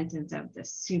last sentence of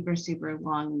this super, super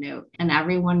long note. And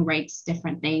everyone writes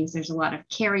different things. There's a lot of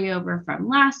carryover from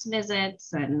last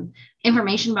visits and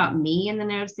information about me in the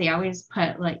notes. They always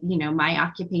put like, my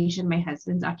occupation, my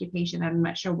husband's occupation. I'm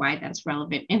not sure why that's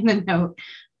relevant in the note.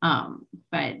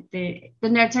 But the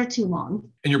notes are too long.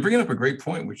 And you're bringing up a great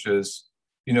point, which is,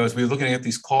 as we're looking at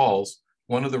these calls,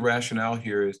 one of the rationale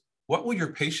here is, what will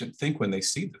your patient think when they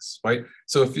see this, right?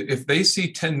 So if they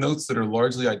see 10 notes that are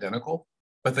largely identical,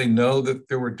 but they know that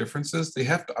there were differences,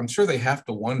 I'm sure they have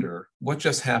to wonder what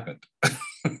just happened.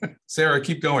 Sarah,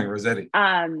 keep going, Rossetti.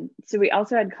 So we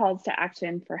also had calls to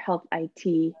action for health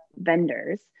IT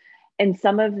vendors. And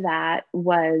some of that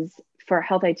was for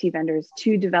health IT vendors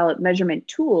to develop measurement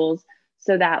tools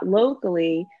so that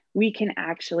locally we can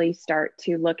actually start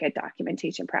to look at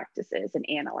documentation practices and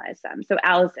analyze them. So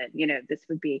Allison, this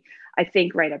would be, I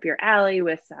think, right up your alley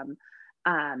with some,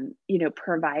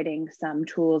 providing some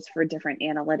tools for different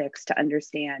analytics to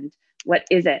understand what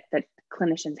is it that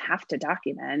clinicians have to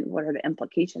document, what are the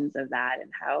implications of that,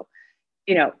 and how,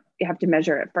 you have to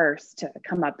measure it first to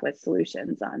come up with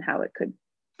solutions on how it could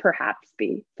perhaps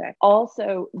be fixed.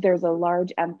 Also, there's a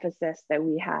large emphasis that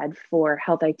we had for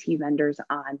health IT vendors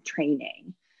on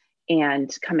training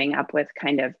and coming up with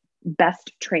kind of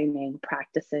best training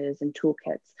practices and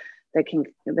toolkits that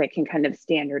can kind of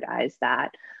standardize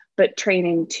that, but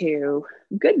training to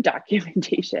good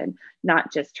documentation,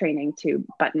 not just training to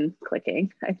button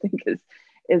clicking, I think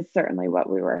is certainly what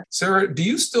we were. Sarah, do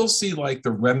you still see like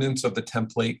the remnants of the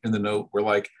template in the note where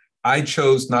like, I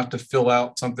chose not to fill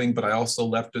out something, but I also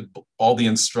left all the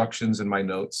instructions in my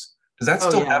notes? Does that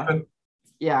still happen?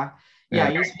 Yeah,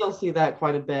 you still see that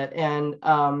quite a bit. And,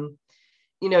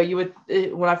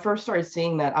 when I first started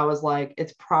seeing that, I was like,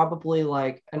 it's probably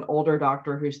like an older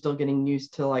doctor who's still getting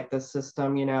used to like the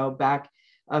system. Back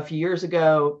a few years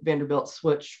ago, Vanderbilt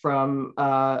switched from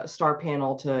Star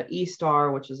Panel to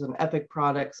eStar, which is an Epic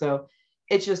product. So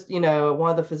it's just,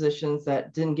 one of the physicians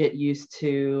that didn't get used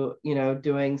to,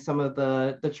 doing some of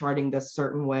the charting this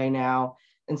certain way now.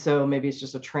 And so maybe it's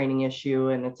just a training issue,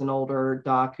 and it's an older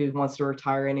doc who wants to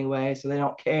retire anyway, so they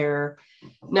don't care.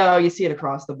 No, you see it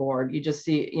across the board. You just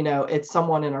see, it's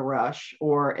someone in a rush,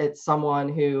 or it's someone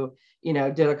who,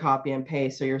 did a copy and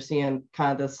paste. So you're seeing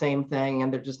kind of the same thing,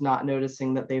 and they're just not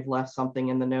noticing that they've left something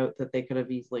in the note that they could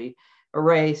have easily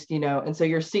erased, and so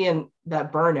you're seeing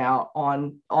that burnout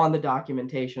on the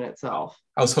documentation itself.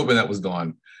 I was hoping that was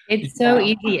gone. It's so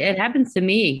easy. It happens to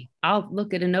me. I'll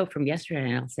look at a note from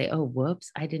yesterday and I'll say, oh,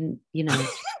 whoops, I didn't,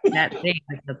 that thing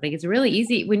or something. It's really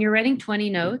easy when you're writing 20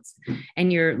 notes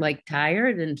and you're like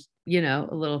tired and,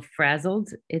 a little frazzled.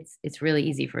 It's really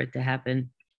easy for it to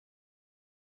happen.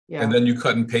 Yeah. And then you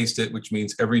cut and paste it, which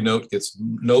means every note gets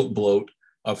note bloat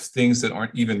of things that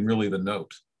aren't even really the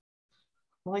note.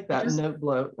 I like that note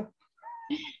bloat.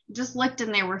 Just looked,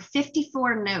 and there were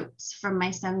 54 notes from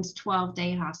my son's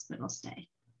 12-day hospital stay.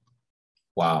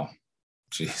 Wow.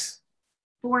 Jeez.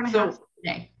 4.5 a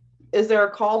day. Is there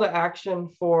a call to action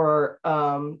for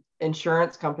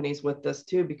insurance companies with this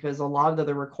too? Because a lot of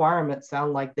the requirements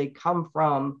sound like they come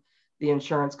from the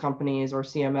insurance companies or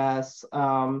CMS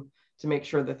to make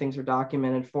sure that things are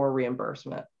documented for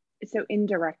reimbursement. So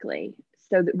indirectly.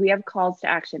 So that we have calls to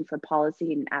action for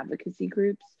policy and advocacy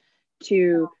groups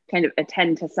to kind of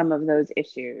attend to some of those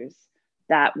issues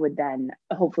that would then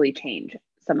hopefully change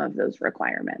some of those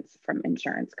requirements from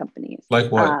insurance companies.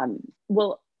 Like what?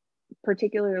 Well,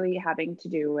 particularly having to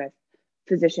do with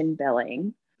physician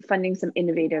billing, funding some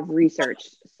innovative research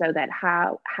so that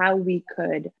how we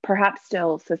could perhaps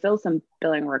still fulfill some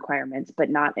billing requirements, but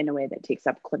not in a way that takes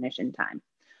up clinician time,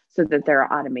 so that there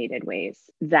are automated ways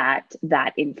that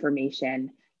that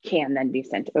information can then be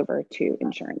sent over to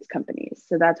insurance companies.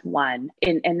 So that's one.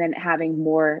 And then having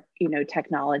more,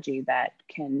 technology that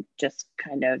can just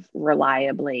kind of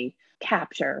reliably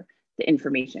capture the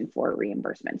information for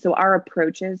reimbursement. So our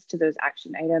approaches to those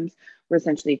action items were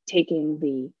essentially taking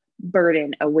the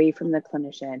burden away from the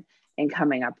clinician and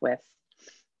coming up with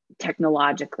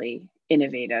technologically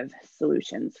innovative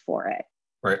solutions for it.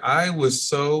 Right. I was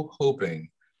so hoping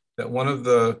that one of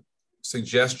the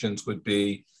suggestions would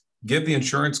be give the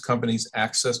insurance companies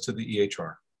access to the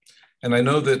EHR. And I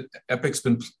know that Epic's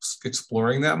been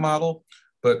exploring that model,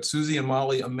 but Susie and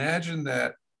Molly, imagine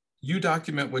that you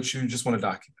document what you just want to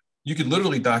document. You could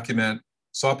literally document,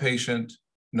 saw patient,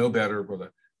 no better,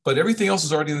 but everything else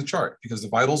is already in the chart because the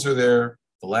vitals are there,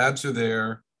 the labs are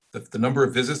there, the number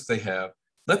of visits they have.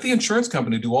 Let the insurance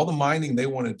company do all the mining they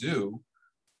want to do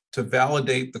to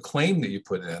validate the claim that you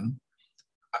put in.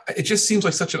 It just seems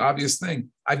like such an obvious thing.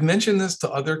 I've mentioned this to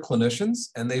other clinicians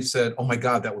and they've said, oh my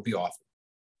God, that would be awful.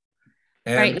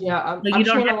 And right. Yeah, I'm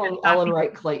channeling Ellen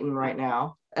Wright Clayton right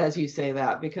now as you say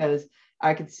that, because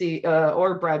I could see,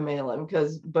 or Brad Malin,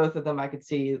 because both of them I could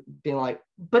see being like,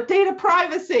 but data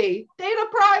privacy. They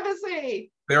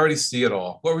already see it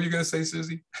all. What were you going to say,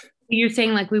 Susie? You're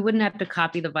saying like we wouldn't have to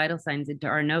copy the vital signs into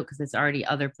our note because it's already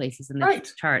other places in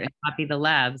the chart, and copy the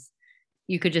labs.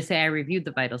 You could just say, I reviewed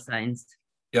the vital signs.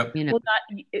 Yep. Well,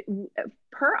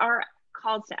 per our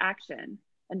calls to action,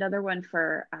 another one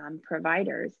for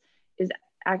providers is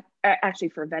actually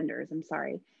for vendors, I'm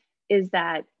sorry, is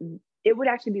that it would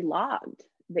actually be logged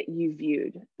that you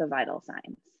viewed the vital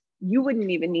signs. You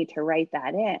wouldn't even need to write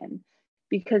that in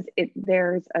because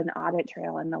there's an audit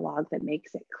trail in the log that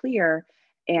makes it clear,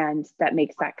 and that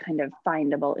makes that kind of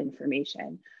findable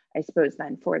information, I suppose,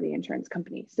 then for the insurance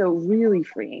company. So really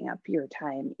freeing up your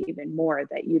time even more,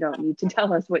 that you don't need to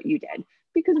tell us what you did,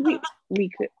 because we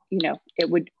could,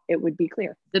 it would be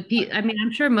clear. I mean,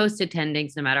 I'm sure most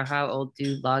attendings, no matter how old,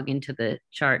 do log into the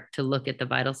chart to look at the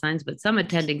vital signs, but some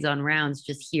attendings on rounds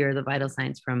just hear the vital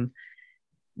signs from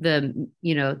the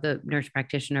nurse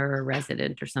practitioner or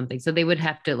resident or something. So they would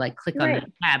have to like click on the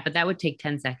tab, but that would take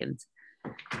 10 seconds.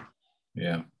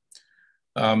 Yeah.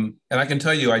 And I can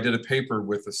tell you, I did a paper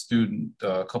with a student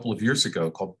a couple of years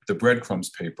ago called the Breadcrumbs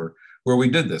paper, where we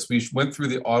did this. We went through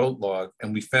the audit log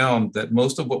and we found that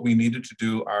most of what we needed to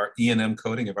do our E&M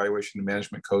coding, evaluation and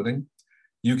management coding,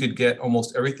 you could get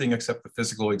almost everything except the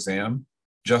physical exam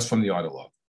just from the audit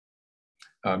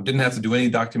log. Didn't have to do any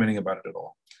documenting about it at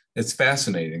all. It's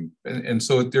fascinating. And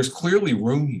so there's clearly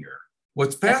room here.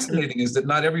 What's fascinating is that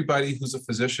not everybody who's a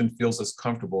physician feels as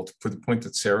comfortable, for the point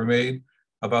that Sarah made,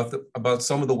 about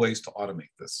some of the ways to automate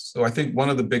this. So I think one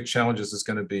of the big challenges is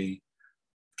going to be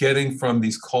getting from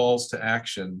these calls to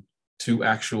action to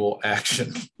actual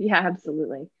action. Yeah,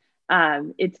 absolutely.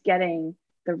 It's getting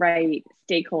the right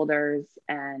stakeholders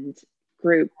and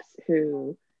groups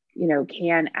who,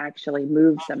 can actually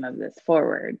move some of this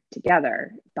forward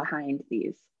together behind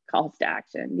these calls to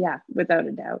action. Yeah, without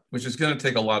a doubt. Which is going to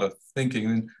take a lot of thinking.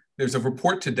 And there's a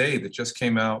report today that just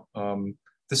came out.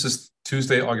 This is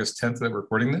Tuesday, August 10th that we're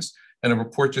recording this. And a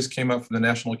report just came out from the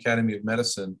National Academy of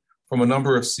Medicine from a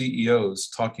number of CEOs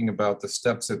talking about the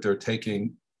steps that they're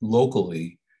taking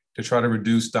locally to try to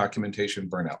reduce documentation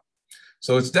burnout.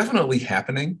 So it's definitely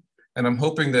happening. And I'm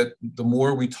hoping that the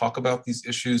more we talk about these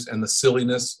issues and the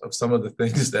silliness of some of the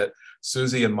things that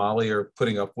Susie and Molly are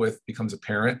putting up with becomes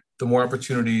apparent, the more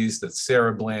opportunities that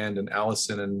Sarah Bland and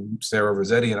Allison and Sarah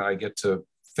Rossetti and I get to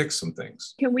fix some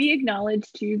things. Can we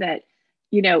acknowledge too that,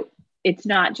 it's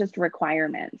not just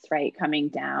requirements, right, coming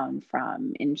down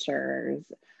from insurers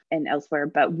and elsewhere,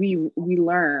 but we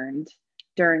learned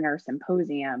during our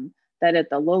symposium that at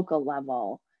the local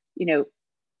level,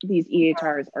 these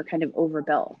EHRs are kind of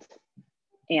overbuilt.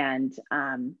 And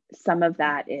some of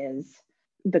that is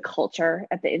the culture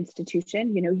at the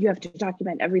institution. You have to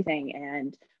document everything.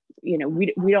 And,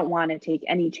 we don't want to take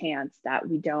any chance that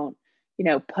we don't,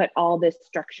 put all this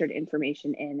structured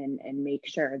information in and make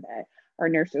sure that our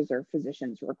nurses or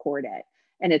physicians record it.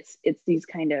 And it's these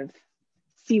kind of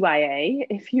CYA,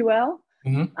 if you will.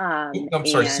 Mm-hmm. I'm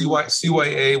sorry,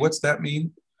 CYA, what's that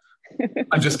mean?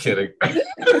 I'm just kidding.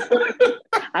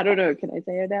 I don't know. Can I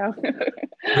say it now?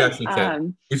 You actually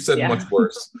can. We've said much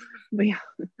worse.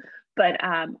 But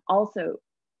also,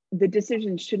 the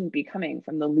decisions shouldn't be coming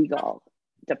from the legal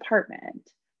department.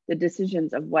 The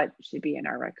decisions of what should be in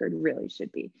our record really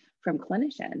should be from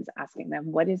clinicians, asking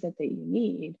them, what is it that you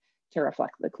need to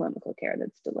reflect the clinical care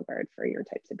that's delivered for your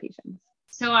types of patients?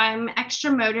 So I'm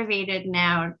extra motivated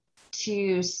now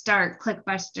to start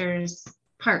ClickBusters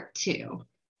Part 2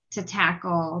 to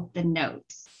tackle the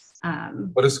notes.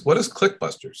 What is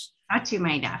ClickBusters? Thought you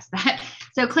might ask that.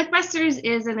 So ClickBusters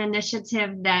is an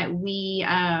initiative that we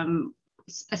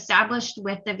established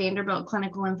with the Vanderbilt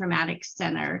Clinical Informatics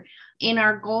Center. And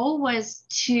our goal was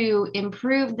to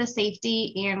improve the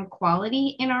safety and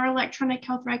quality in our electronic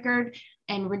health record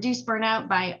and reduce burnout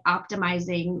by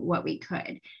optimizing what we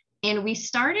could. And we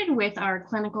started with our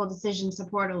clinical decision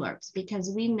support alerts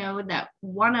because we know that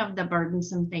one of the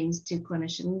burdensome things to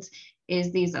clinicians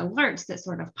is these alerts that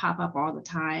sort of pop up all the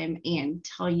time and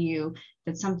tell you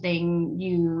that something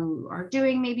you are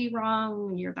doing may be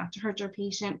wrong, you're about to hurt your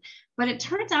patient. But it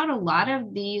turns out a lot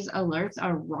of these alerts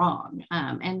are wrong,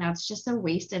 and that's just a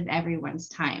waste of everyone's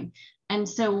time. And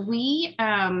so we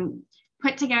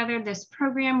put together this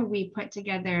program. We put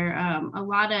together a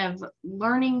lot of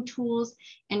learning tools,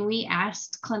 and we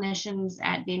asked clinicians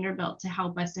at Vanderbilt to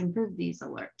help us improve these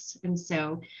alerts. And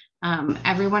so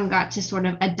everyone got to sort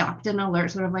of adopt an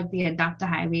alert, sort of like the Adopt a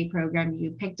Highway program.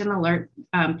 You picked an alert,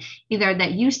 either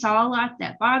that you saw a lot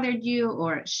that bothered you,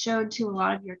 or it showed to a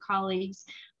lot of your colleagues.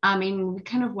 And we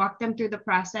kind of walked them through the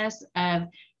process of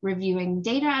reviewing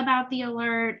data about the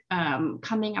alert,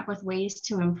 coming up with ways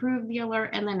to improve the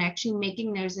alert, and then actually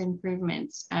making those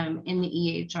improvements in the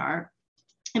EHR.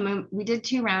 And when we did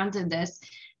 2 rounds of this,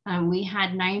 we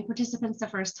had 9 participants the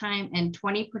first time and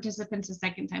 20 participants the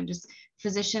second time, just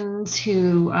physicians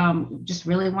who just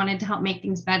really wanted to help make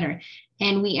things better.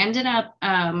 And we ended up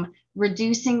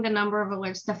reducing the number of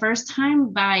alerts the first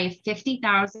time by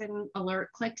 50,000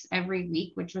 alert clicks every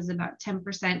week, which was about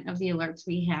 10% of the alerts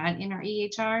we had in our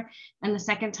EHR. And the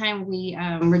second time we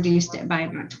reduced it by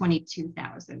about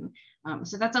 22,000.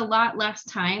 So that's a lot less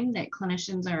time that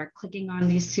clinicians are clicking on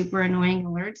these super annoying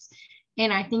alerts.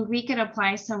 And I think we could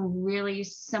apply some really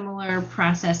similar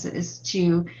processes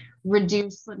to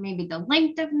reduce maybe the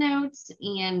length of notes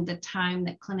and the time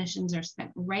that clinicians are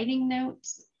spent writing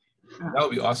notes. That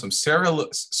would be awesome.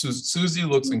 Susie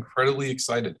looks incredibly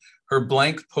excited. Her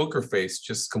blank poker face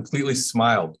just completely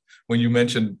smiled when you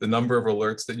mentioned the number of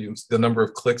alerts the number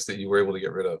of clicks that you were able to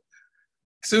get rid of.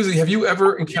 Susie, have you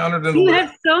ever encountered an alert? You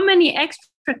have so many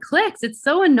extra clicks. It's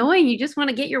so annoying. You just want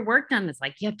to get your work done. It's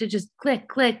like you have to just click,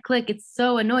 click, click. It's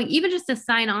so annoying. Even just to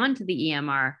sign on to the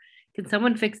EMR. Can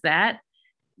someone fix that?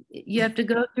 You have to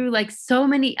go through like so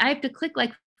many. I have to click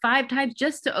like 5 times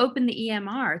just to open the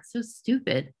EMR. It's so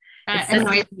stupid. That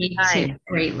annoys me too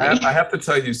greatly. I have to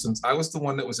tell you, since I was the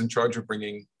one that was in charge of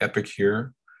bringing Epic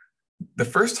here, the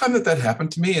first time that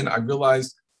happened to me, and I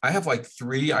realized I have like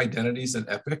 3 identities in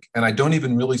Epic, and I don't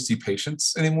even really see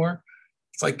patients anymore.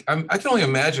 It's like, I can only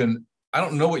imagine. I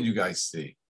don't know what you guys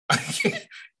see.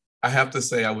 I have to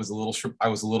say, I was a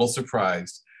little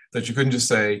surprised that you couldn't just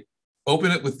say,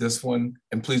 open it with this one,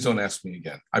 and please don't ask me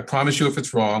again. I promise you, if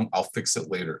it's wrong, I'll fix it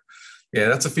later. Yeah,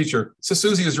 that's a feature. So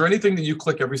Susie, is there anything that you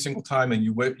click every single time and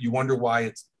you wonder why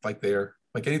it's like there?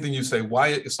 Like anything you say,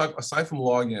 why, aside from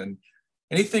login,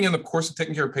 anything in the course of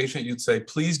taking care of a patient, you'd say,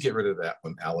 please get rid of that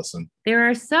one, Allison? There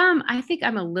are some, I think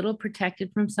I'm a little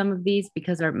protected from some of these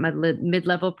because our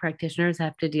mid-level practitioners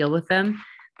have to deal with them.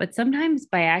 But sometimes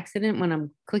by accident, when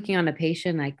I'm clicking on a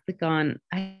patient, I click on,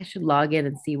 I should log in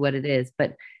and see what it is.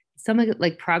 But something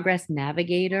like Progress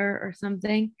Navigator or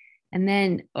something. And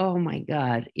then, oh my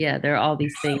God, yeah, there are all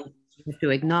these things you have to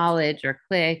acknowledge or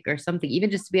click or something, even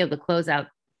just to be able to close out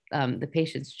the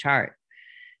patient's chart.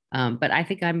 But I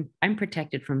think I'm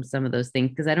protected from some of those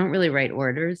things because I don't really write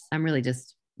orders. I'm really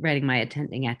just writing my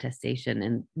attending attestation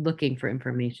and looking for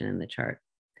information in the chart.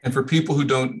 And for people who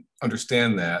don't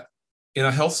understand that, in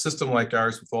a health system like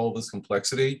ours with all this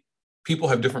complexity, people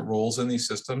have different roles in these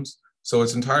systems. So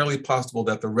it's entirely possible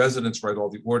that the residents write all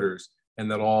the orders and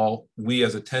that all we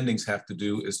as attendings have to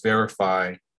do is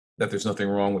verify that there's nothing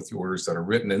wrong with the orders that are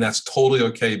written. And that's totally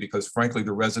okay because frankly,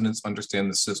 the residents understand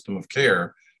the system of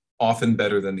care often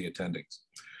better than the attendings.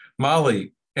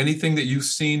 Molly, anything that you've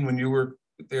seen when you were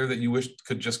there that you wish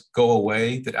could just go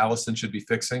away that Allison should be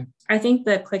fixing? I think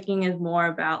the clicking is more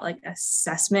about like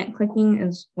assessment clicking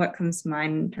is what comes to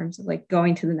mind in terms of like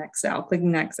going to the next cell,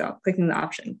 clicking the next cell, clicking the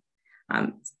option.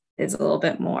 Is a little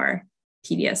bit more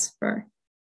tedious for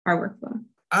our workflow.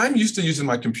 I'm used to using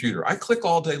my computer. I click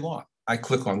all day long. I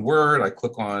click on Word. I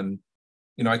click on,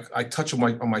 I touch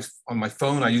on my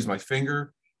phone. I use my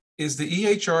finger. Is the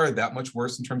EHR that much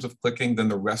worse in terms of clicking than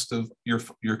the rest of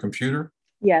your computer?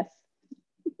 Yes.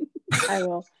 I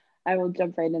will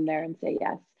jump right in there and say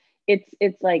yes.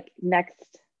 It's like next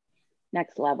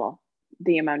level,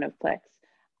 the amount of clicks.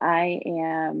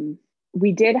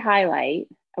 We did highlight,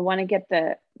 I want to get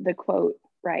the quote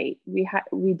right.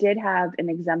 We did have an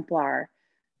exemplar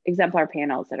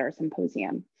panels at our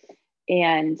symposium,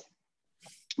 and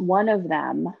one of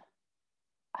them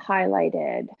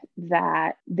highlighted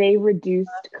that they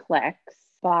reduced clicks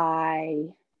by,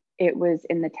 it was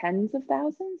in the tens of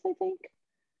thousands, I think.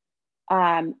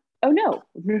 Oh no,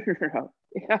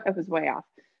 I was way off.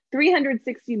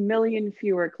 360 million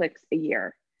fewer clicks a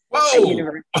year. Whoa! At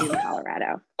University of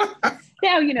Colorado.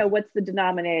 Now, what's the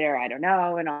denominator? I don't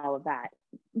know, and all of that,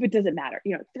 but doesn't matter.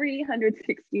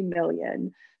 360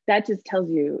 million. That just tells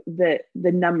you the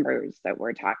numbers that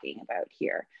we're talking about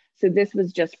here. So this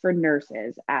was just for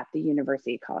nurses at the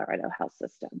University of Colorado Health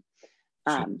System.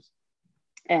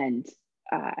 It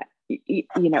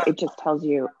just tells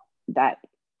you that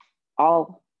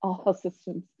all health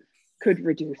systems could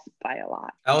reduce by a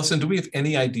lot. Allison, do we have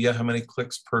any idea how many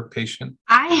clicks per patient?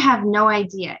 I have no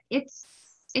idea. It's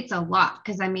a lot,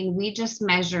 because I mean, we just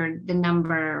measured the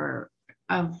number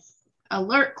of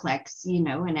alert clicks, and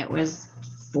it was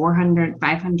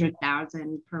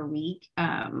 500,000 per week.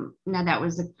 Now that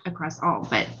was across all,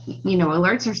 but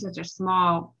alerts are such a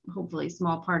small, hopefully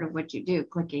small part of what you do,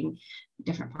 clicking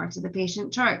different parts of the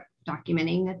patient chart,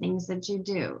 documenting the things that you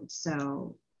do.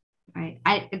 So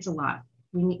it's a lot.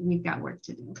 We've got work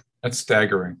to do. That's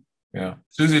staggering. Yeah.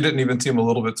 Susie didn't even seem a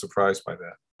little bit surprised by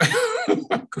that.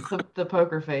 The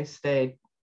poker face stayed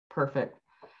perfect.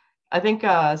 I think,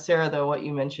 Sarah, though, what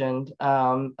you mentioned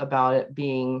about it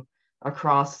being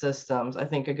across systems, I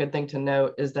think a good thing to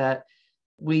note is that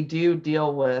we do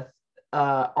deal with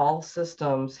all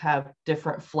systems have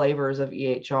different flavors of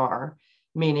EHR,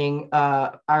 meaning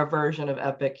our version of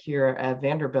Epic here at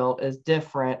Vanderbilt is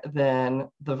different than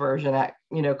the version at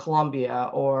Columbia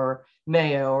or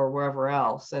Mayo or wherever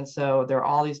else. And so there are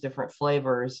all these different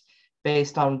flavors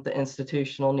based on the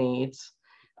institutional needs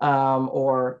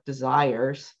or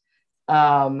desires.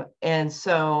 And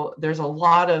so there's a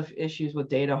lot of issues with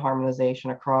data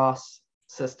harmonization across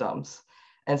systems.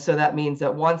 And so that means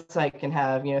that one site can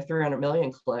have 300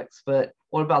 million clicks, but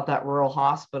what about that rural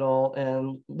hospital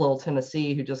in Little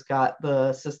Tennessee who just got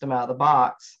the system out of the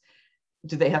box?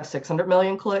 Do they have 600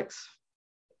 million clicks?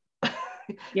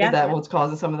 Yeah, is that what's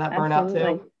causing some of that burnout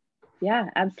too? Yeah,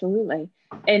 absolutely.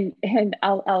 And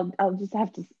I'll just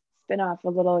have to spin off a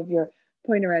little of your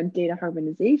point around data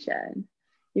harmonization.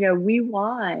 We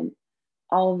want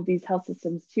all of these health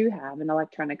systems to have an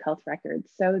electronic health record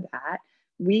so that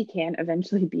we can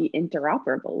eventually be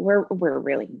interoperable. We're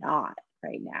really not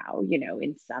right now.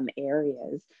 In some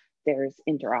areas there's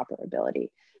interoperability,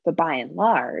 but by and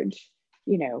large,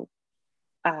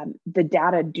 the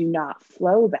data do not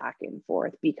flow back and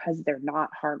forth because they're not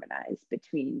harmonized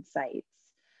between sites.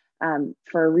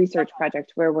 For a research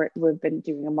project where we've been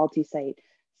doing a multi-site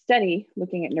study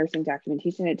looking at nursing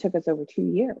documentation, it took us over 2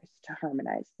 years to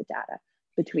harmonize the data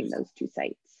between those two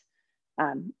sites.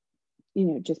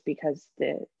 Just because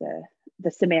the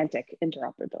semantic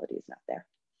interoperability is not there.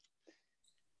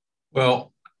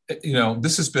 Well,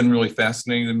 this has been really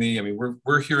fascinating to me. I mean,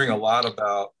 we're hearing a lot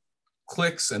about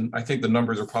clicks, and I think the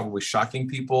numbers are probably shocking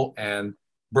people, and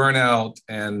burnout,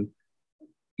 and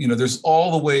there's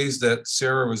all the ways that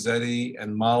Sarah Rossetti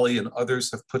and Molly and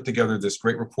others have put together this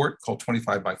great report called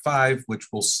 25 by 5, which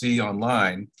we'll see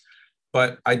online.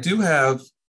 But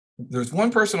there's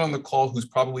one person on the call who's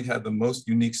probably had the most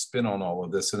unique spin on all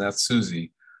of this, and that's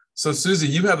Susie. So Susie,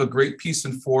 you have a great piece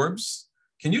in Forbes.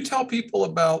 Can you tell people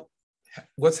about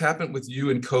what's happened with you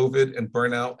in COVID and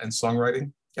burnout and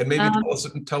songwriting? And maybe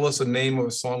tell us a name of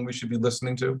a song we should be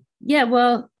listening to? Yeah,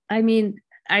 well, I mean,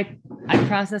 I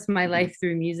processed my life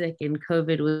through music, and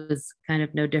COVID was kind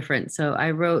of no different. So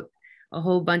I wrote a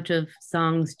whole bunch of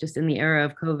songs just in the era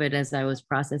of COVID as I was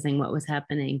processing what was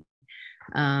happening.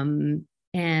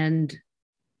 And,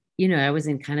 I was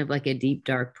in kind of like a deep,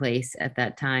 dark place at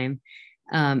that time,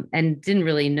 and didn't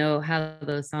really know how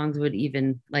those songs would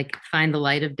even find the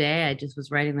light of day. I just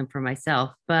was writing them for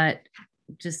myself, but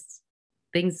just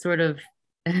things sort of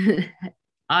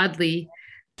oddly,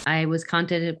 I was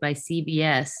contacted by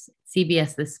CBS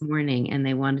this morning, and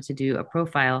they wanted to do a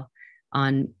profile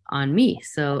on me.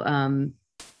 So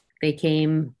they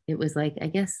came, it was I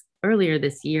guess earlier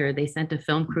this year, they sent a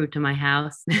film crew to my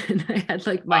house and I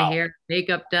had my hair,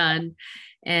 makeup done,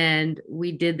 and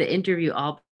we did the interview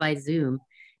all by Zoom.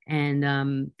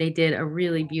 And they did a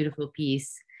really beautiful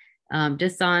piece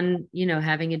just on,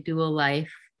 having a dual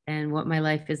life and what my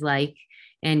life is like.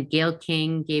 And Gayle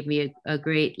King gave me a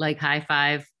great high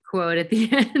five quote at the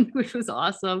end, which was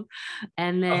awesome.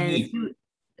 And then,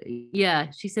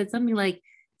 she said something like,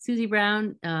 Susie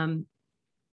Brown,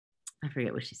 I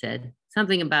forget what she said.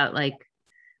 Something about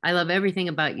I love everything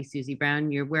about you, Susie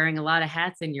Brown. You're wearing a lot of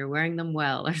hats and you're wearing them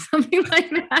well, or something like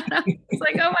that. I was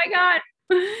like, oh my God,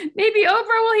 maybe Oprah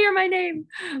will hear my name.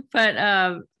 But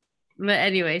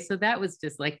anyway, so that was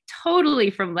just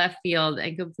totally from left field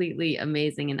and completely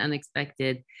amazing and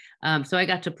unexpected. So I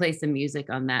got to play some music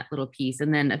on that little piece.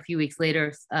 And then a few weeks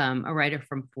later, a writer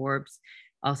from Forbes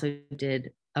also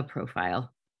did a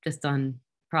profile just on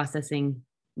processing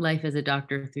life as a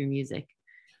doctor through music.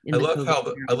 I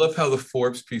love how the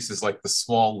Forbes piece is the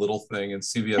small little thing, and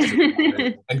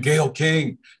CBS and Gayle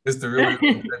King is the really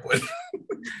big one.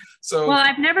 So, well,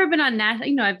 I've never been on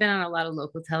national. I've been on a lot of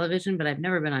local television, but I've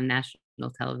never been on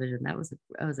national television. That was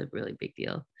a really big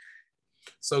deal.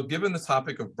 So, given the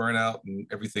topic of burnout and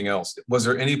everything else, was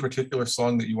there any particular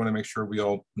song that you want to make sure we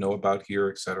all know about here,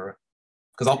 et cetera?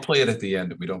 Because I'll play it at the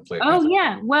end if we don't play it. Oh,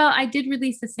 yeah. Well, I did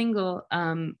release a single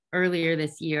earlier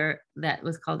this year that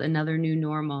was called Another New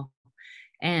Normal.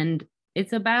 And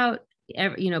it's about,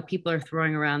 people are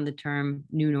throwing around the term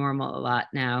new normal a lot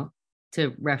now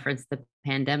to reference the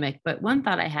pandemic. But one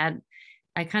thought I had,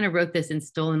 I kind of wrote this in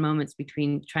stolen moments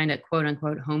between trying to quote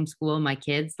unquote homeschool my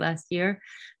kids last year.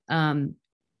 And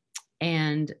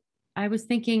I was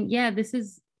thinking, yeah, this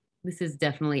is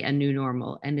definitely a new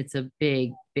normal, and it's a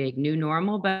big, big new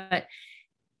normal. But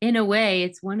in a way,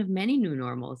 it's one of many new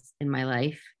normals in my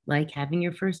life, like having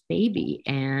your first baby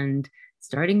and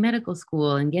starting medical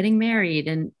school and getting married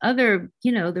and other,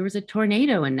 there was a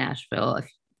tornado in Nashville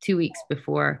 2 weeks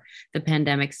before the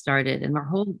pandemic started, and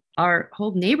our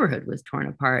whole neighborhood was torn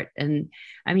apart. And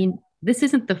I mean, this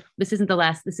isn't the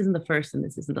first, and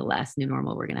this isn't the last new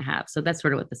normal we're going to have. So that's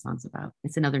sort of what the song's about.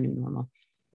 It's another new normal.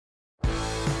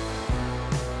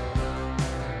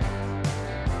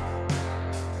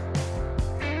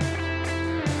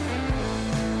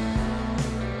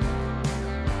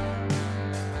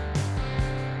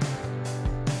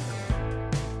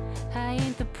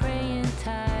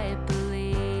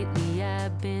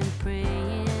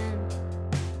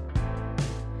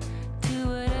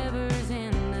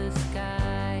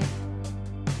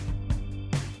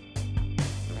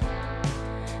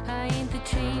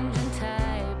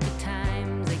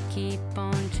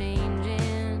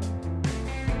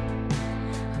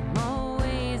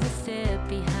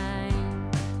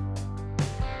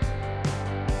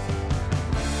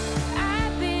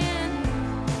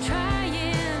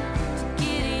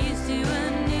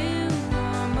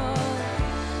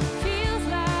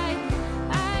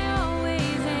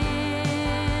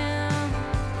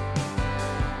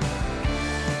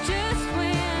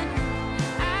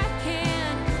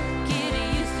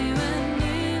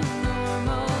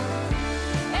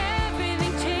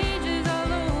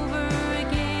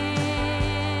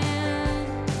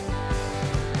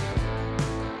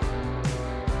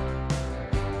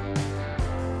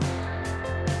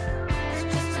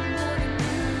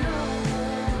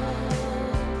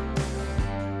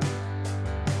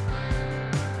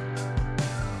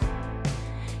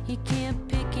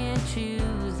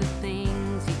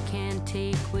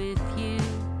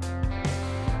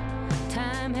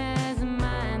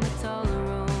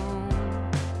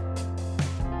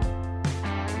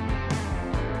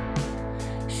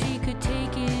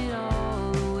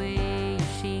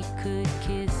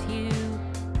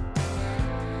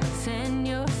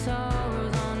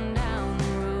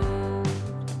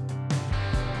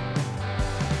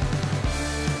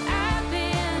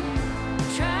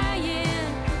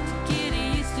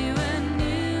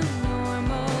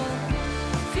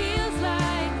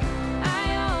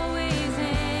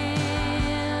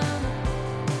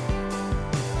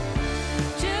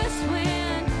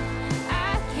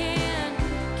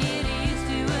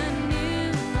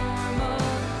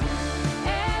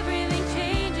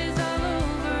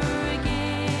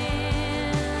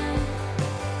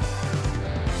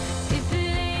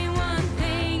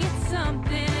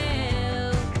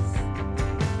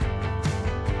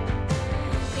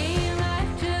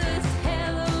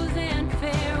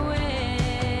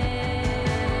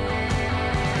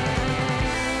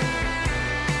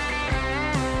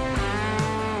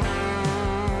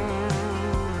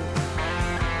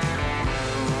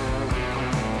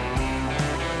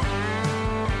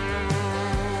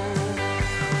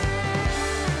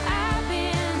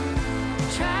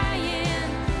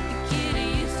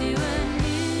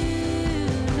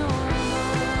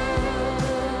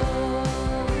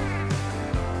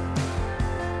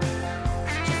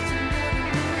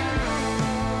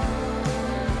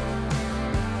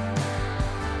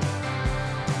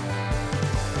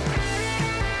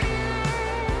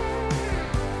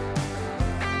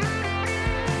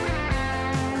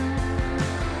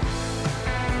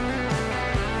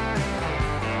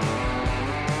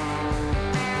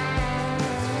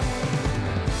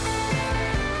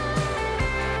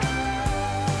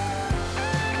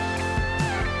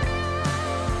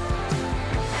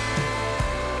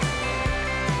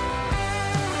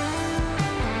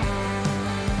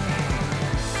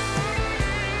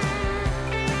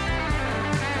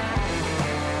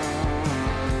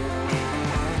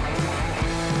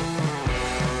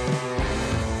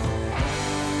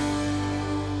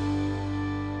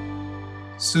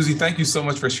 Susie, thank you so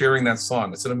much for sharing that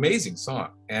song. It's an amazing song.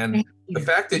 And the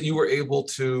fact that you were able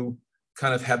to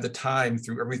kind of have the time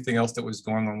through everything else that was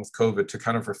going on with COVID to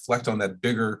kind of reflect on that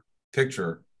bigger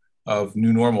picture of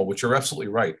new normal, which you're absolutely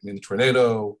right. I mean, the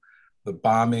tornado, the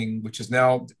bombing, which is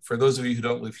now, for those of you who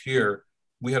don't live here,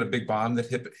 we had a big bomb that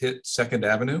hit 2nd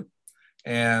Avenue,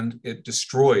 and it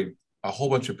destroyed a whole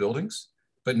bunch of buildings.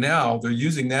 But now they're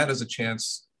using that as a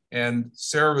chance. And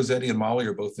Sarah Rossetti and Molly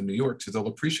are both in New York, so they'll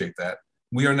appreciate that.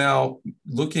 We are now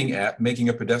looking at making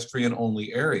a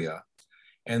pedestrian-only area.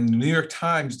 And the New York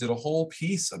Times did a whole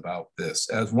piece about this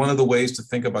as one of the ways to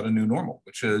think about a new normal,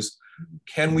 which is,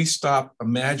 can we stop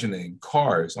imagining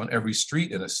cars on every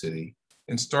street in a city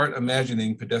and start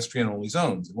imagining pedestrian-only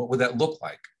zones? What would that look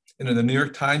like? And in the New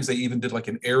York Times, they even did like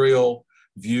an aerial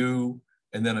view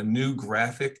and then a new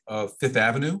graphic of Fifth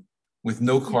Avenue with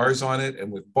no cars on it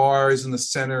and with bars in the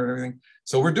center and everything.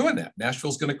 So we're doing that.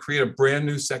 Nashville's going to create a brand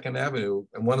new Second Avenue.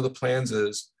 And one of the plans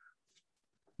is,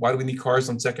 why do we need cars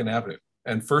on Second Avenue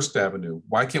and First Avenue?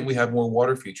 Why can't we have more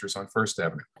water features on First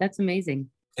Avenue? That's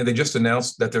amazing. And they just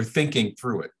announced that they're thinking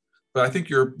through it. But I think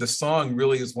the song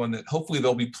really is one that hopefully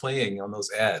they'll be playing on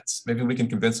those ads. Maybe we can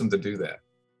convince them to do that.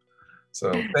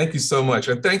 So thank you so much.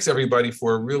 And thanks everybody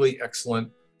for a really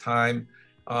excellent time.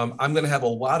 I'm going to have a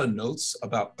lot of notes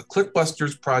about the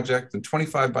Clickbusters project and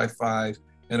 25 by 5,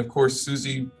 and of course,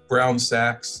 Susie Brown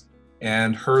Sachs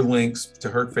and her links to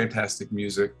her fantastic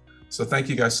music. So thank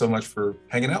you guys so much for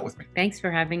hanging out with me. Thanks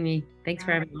for having me. Thanks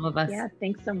for having all of us. Yeah,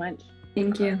 thanks so much.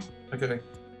 Thank you. Okay.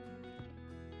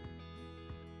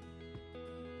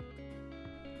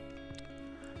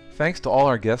 Thanks to all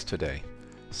our guests today.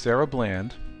 Sarah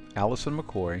Bland, Allison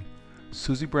McCoy,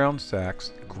 Susie Brown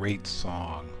Sachs, great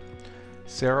song,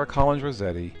 Sarah Collins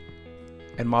Rossetti,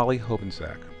 and Molly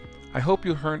Hobensack. I hope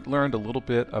you learned a little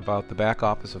bit about the back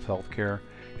office of healthcare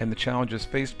and the challenges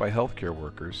faced by healthcare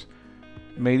workers,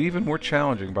 made even more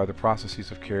challenging by the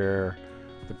processes of care,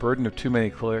 the burden of too many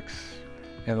clicks,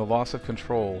 and the loss of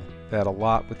control that a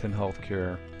lot within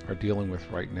healthcare are dealing with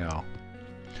right now.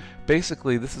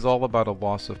 Basically, this is all about a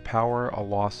loss of power, a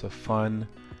loss of fun,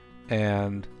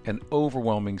 and an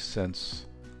overwhelming sense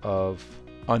of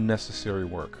unnecessary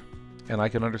work. And I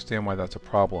can understand why that's a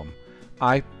problem.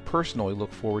 I personally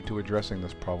look forward to addressing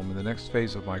this problem in the next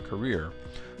phase of my career,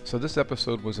 so this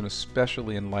episode was an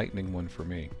especially enlightening one for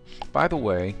me. By the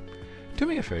way, do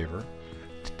me a favor,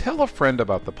 tell a friend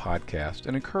about the podcast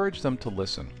and encourage them to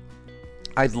listen.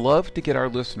 I'd love to get our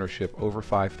listenership over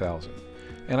 5,000,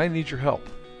 and I need your help.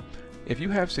 If you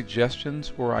have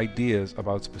suggestions or ideas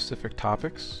about specific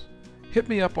topics, hit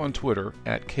me up on Twitter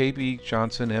at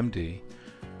KBJohnsonMD,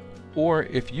 or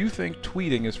if you think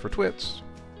tweeting is for twits,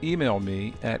 email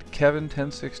me at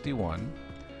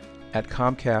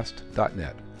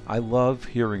kevin1061@comcast.net. I love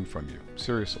hearing from you,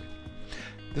 seriously.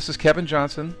 This is Kevin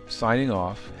Johnson signing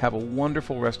off. Have a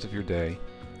wonderful rest of your day.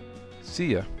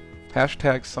 See ya.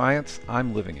 #Science,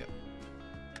 I'm living it.